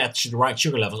finding out the right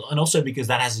sugar levels, and also because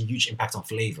that has a huge impact on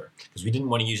flavor, because we didn't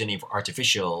want to use any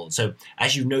artificial. So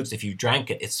as you noticed, if you drank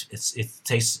it, it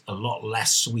tastes a lot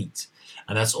less sweet.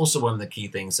 And that's also one of the key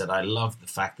things that I love the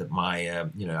fact that my,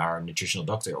 our nutritional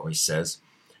doctor always says,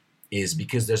 is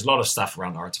because there's a lot of stuff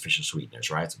around artificial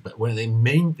sweeteners, right? But one of the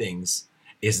main things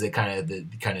is the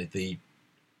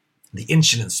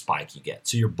insulin spike you get.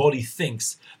 So your body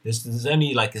thinks there's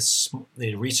only like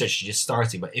the research is just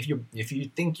starting, but if you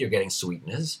think you're getting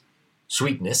sweetness,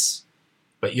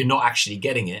 but you're not actually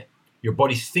getting it, your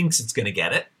body thinks it's going to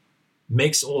get it,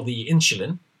 makes all the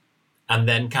insulin, and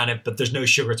then but there's no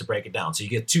sugar to break it down. So you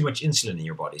get too much insulin in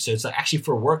your body. So it's actually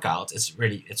for a workout,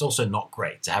 it's also not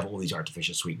great to have all these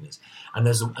artificial sweeteners. And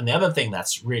the other thing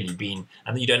that's really been,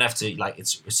 and you don't have to it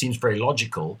seems very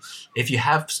logical. If you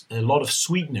have a lot of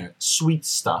sweet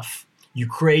stuff, you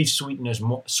crave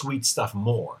sweet stuff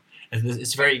more. And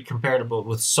it's very comparable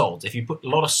with salt. If you put a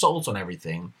lot of salt on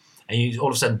everything and you all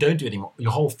of a sudden don't do it anymore,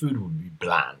 your whole food will be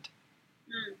bland.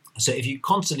 So if you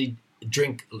constantly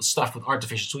drink stuff with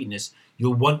artificial sweetness,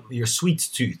 you'll want your sweet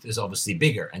tooth is obviously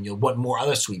bigger and you'll want more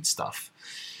other sweet stuff.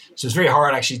 So it's very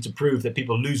hard actually to prove that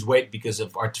people lose weight because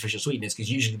of artificial sweetness,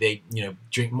 because usually they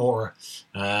drink more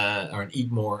or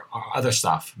eat more other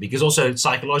stuff, because also it's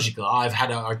psychological. I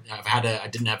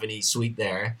didn't have any sweet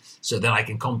there, so then I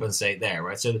can compensate there,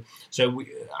 right? So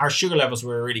our sugar levels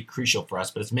were really crucial for us,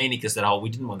 but it's mainly because we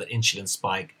didn't want that insulin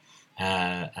spike.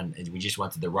 And we just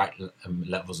wanted the right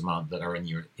levels amount that are in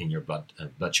your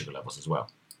blood sugar levels as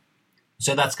well.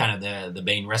 So that's kind of the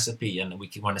main recipe, and we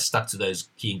want to stuck to those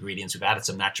key ingredients. We've added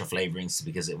some natural flavorings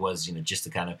because it was just to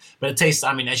kind of, but it tastes.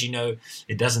 I mean, as you know,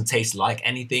 it doesn't taste like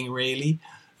anything really.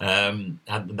 And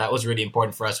that was really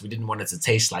important for us. We didn't want it to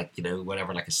taste like,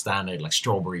 whatever, like a standard, like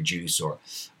strawberry juice or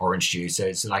orange juice. So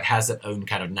it's like has that own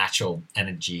kind of natural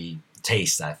energy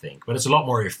taste, I think. But it's a lot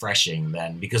more refreshing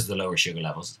because of the lower sugar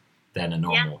levels than a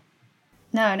normal.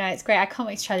 No, it's great. I can't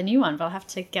wait to try the new one, but I'll have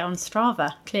to get on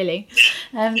Strava, clearly.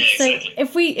 So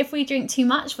if we drink too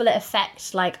much, will it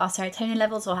affect like our serotonin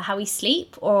levels or how we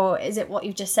sleep? Or is it what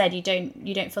you've just said, you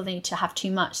don't feel the need to have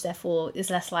too much, therefore is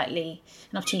less likely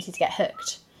an opportunity to get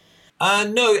hooked?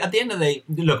 No, at the end of the day,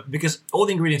 look, because all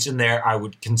the ingredients in there, I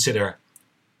would consider,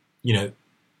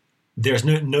 there's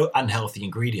no unhealthy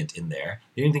ingredient in there.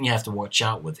 The only thing you have to watch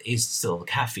out with is still the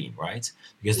caffeine, right?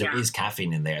 Because there is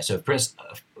caffeine in there. So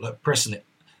personally,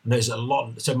 there's a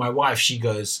lot. So my wife, she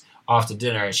goes after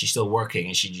dinner and she's still working,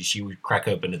 and she would crack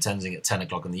open the Tenzing at 10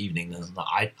 o'clock in the evening. And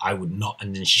I would not,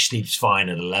 and then she sleeps fine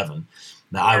at 11.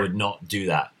 Now I would not do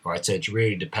that, right? So it's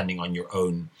really depending on your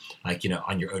own,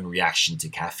 on your own reaction to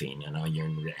caffeine and on your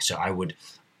own reaction. So I would.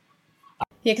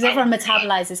 Yeah, because everyone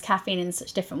metabolizes caffeine in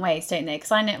such different ways, don't they?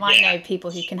 Because I know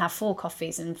people who can have 4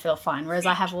 coffees and feel fine, whereas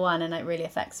I have 1 and it really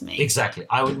affects me. Exactly.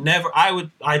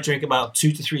 I drink about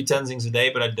 2 to 3 Tenzings a day,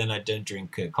 but then I don't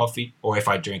drink coffee. Or if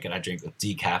I drink it, I drink with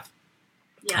decaf.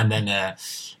 Yeah. And then,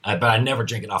 but I never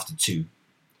drink it after 2.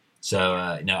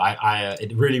 So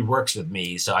it really works with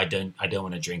me. So I don't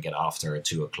want to drink it after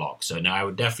 2 o'clock. So no, I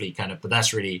would definitely but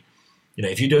that's really,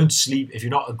 if you don't sleep, if you're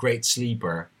not a great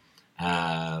sleeper,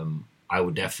 I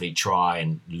would definitely try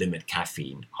and limit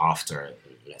caffeine after,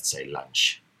 let's say,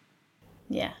 lunch.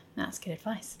 Yeah, that's good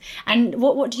advice. And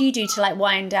what do you do to like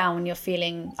wind down when you're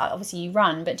feeling? Obviously, you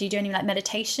run, but do you do any like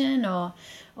meditation or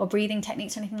breathing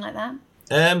techniques or anything like that?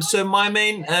 So my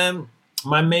main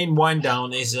wind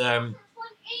down is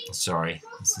sorry,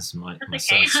 this is my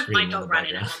son screaming in the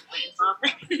background.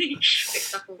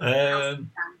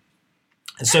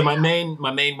 So my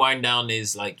main wind down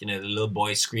is like, the little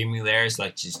boy screaming there is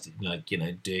like just like,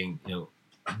 doing,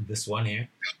 this one here.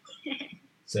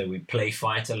 So we play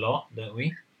fight a lot, don't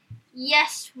we?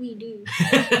 Yes, we do.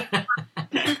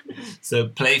 So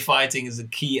play fighting is a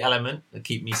key element to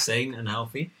keep me sane and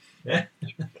healthy. Yeah.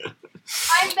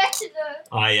 I'm better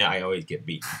though. I always get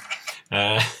beaten.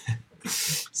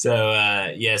 So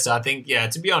I think,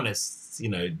 to be honest,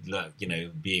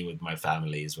 being with my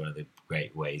family is one of the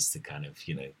great ways to kind of,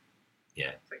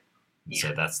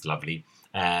 so that's lovely.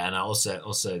 And I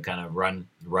also kind of run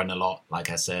a lot, like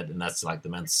I said, and that's like the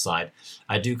mental side.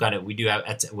 We do have,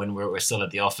 when we're still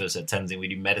at the office at Tenzing, we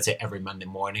do meditate every Monday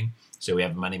morning. So we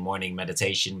have Monday morning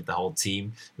meditation with the whole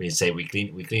team. We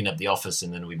clean up the office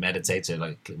and then we meditate. So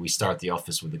like we start the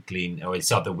office with we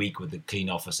start the week with a clean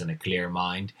office and a clear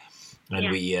mind. And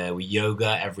we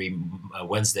yoga every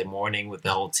Wednesday morning with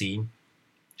the whole team.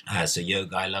 So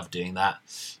yoga, I love doing that.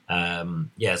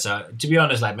 So to be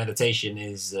honest, like meditation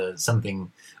is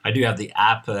something. I do have the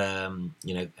app.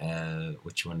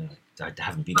 Which one? I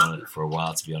haven't been on it for a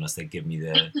while. To be honest, they give me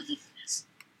the.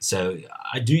 So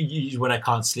I do use when I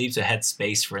can't sleep. So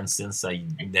Headspace, for instance,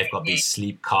 they've got these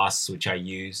sleep casts which I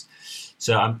use.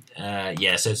 So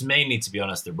so it's mainly, to be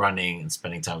honest, the running and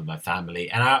spending time with my family.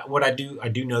 And I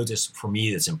do notice for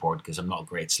me that's important because I'm not a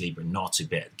great sleeper, not to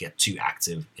get too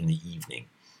active in the evening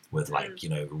with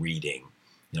reading.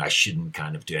 I shouldn't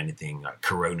kind of do anything like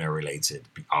Corona related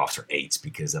after 8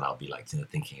 because then I'll be like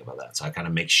thinking about that. So I kind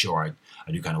of make sure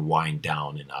I do kind of wind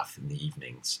down enough in the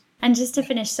evenings. And just to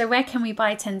finish, so where can we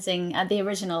buy Tenzing, the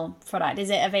original product? Is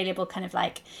it available kind of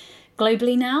like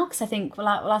globally now? Because I think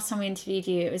last time we interviewed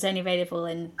you, it was only available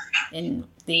in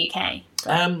the UK.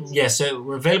 So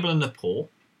we're available in Nepal.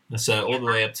 So all the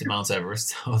way up to Mount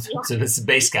Everest. So this is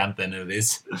base camp then it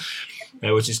is,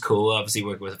 which is cool. Obviously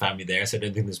working with a family there. So I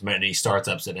don't think there's many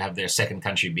startups that have their second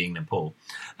country being Nepal.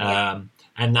 And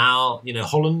now,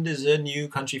 Holland is a new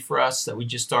country for us that we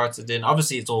just started in.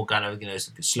 Obviously it's all kind of,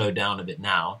 slowed down a bit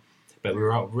now, but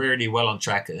we're really well on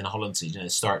track in Holland to,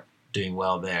 start doing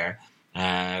well there.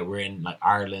 We're in like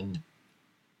Ireland.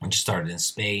 I just started in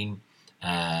Spain.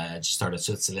 Just started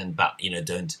Switzerland, but I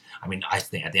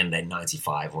think at the end of the day,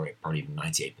 95 or probably even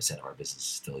 98% of our business is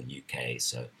still UK.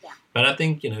 So, but I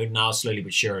think now slowly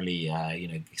but surely,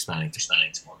 expanding to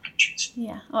more countries.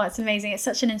 Yeah. Oh, it's amazing! It's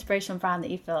such an inspirational brand that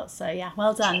you've built. So yeah,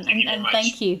 well done, and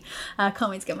thank you.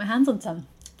 Can't wait to get my hands on some.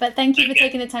 But thank you for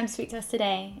taking the time to speak to us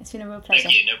today. It's been a real pleasure.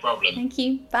 Thank you. No problem. Thank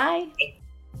you. Bye.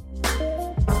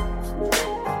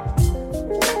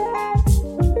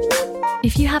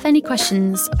 If you have any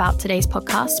questions about today's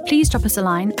podcast, please drop us a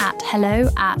line at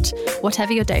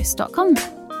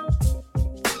hello@whateveryourdose.com.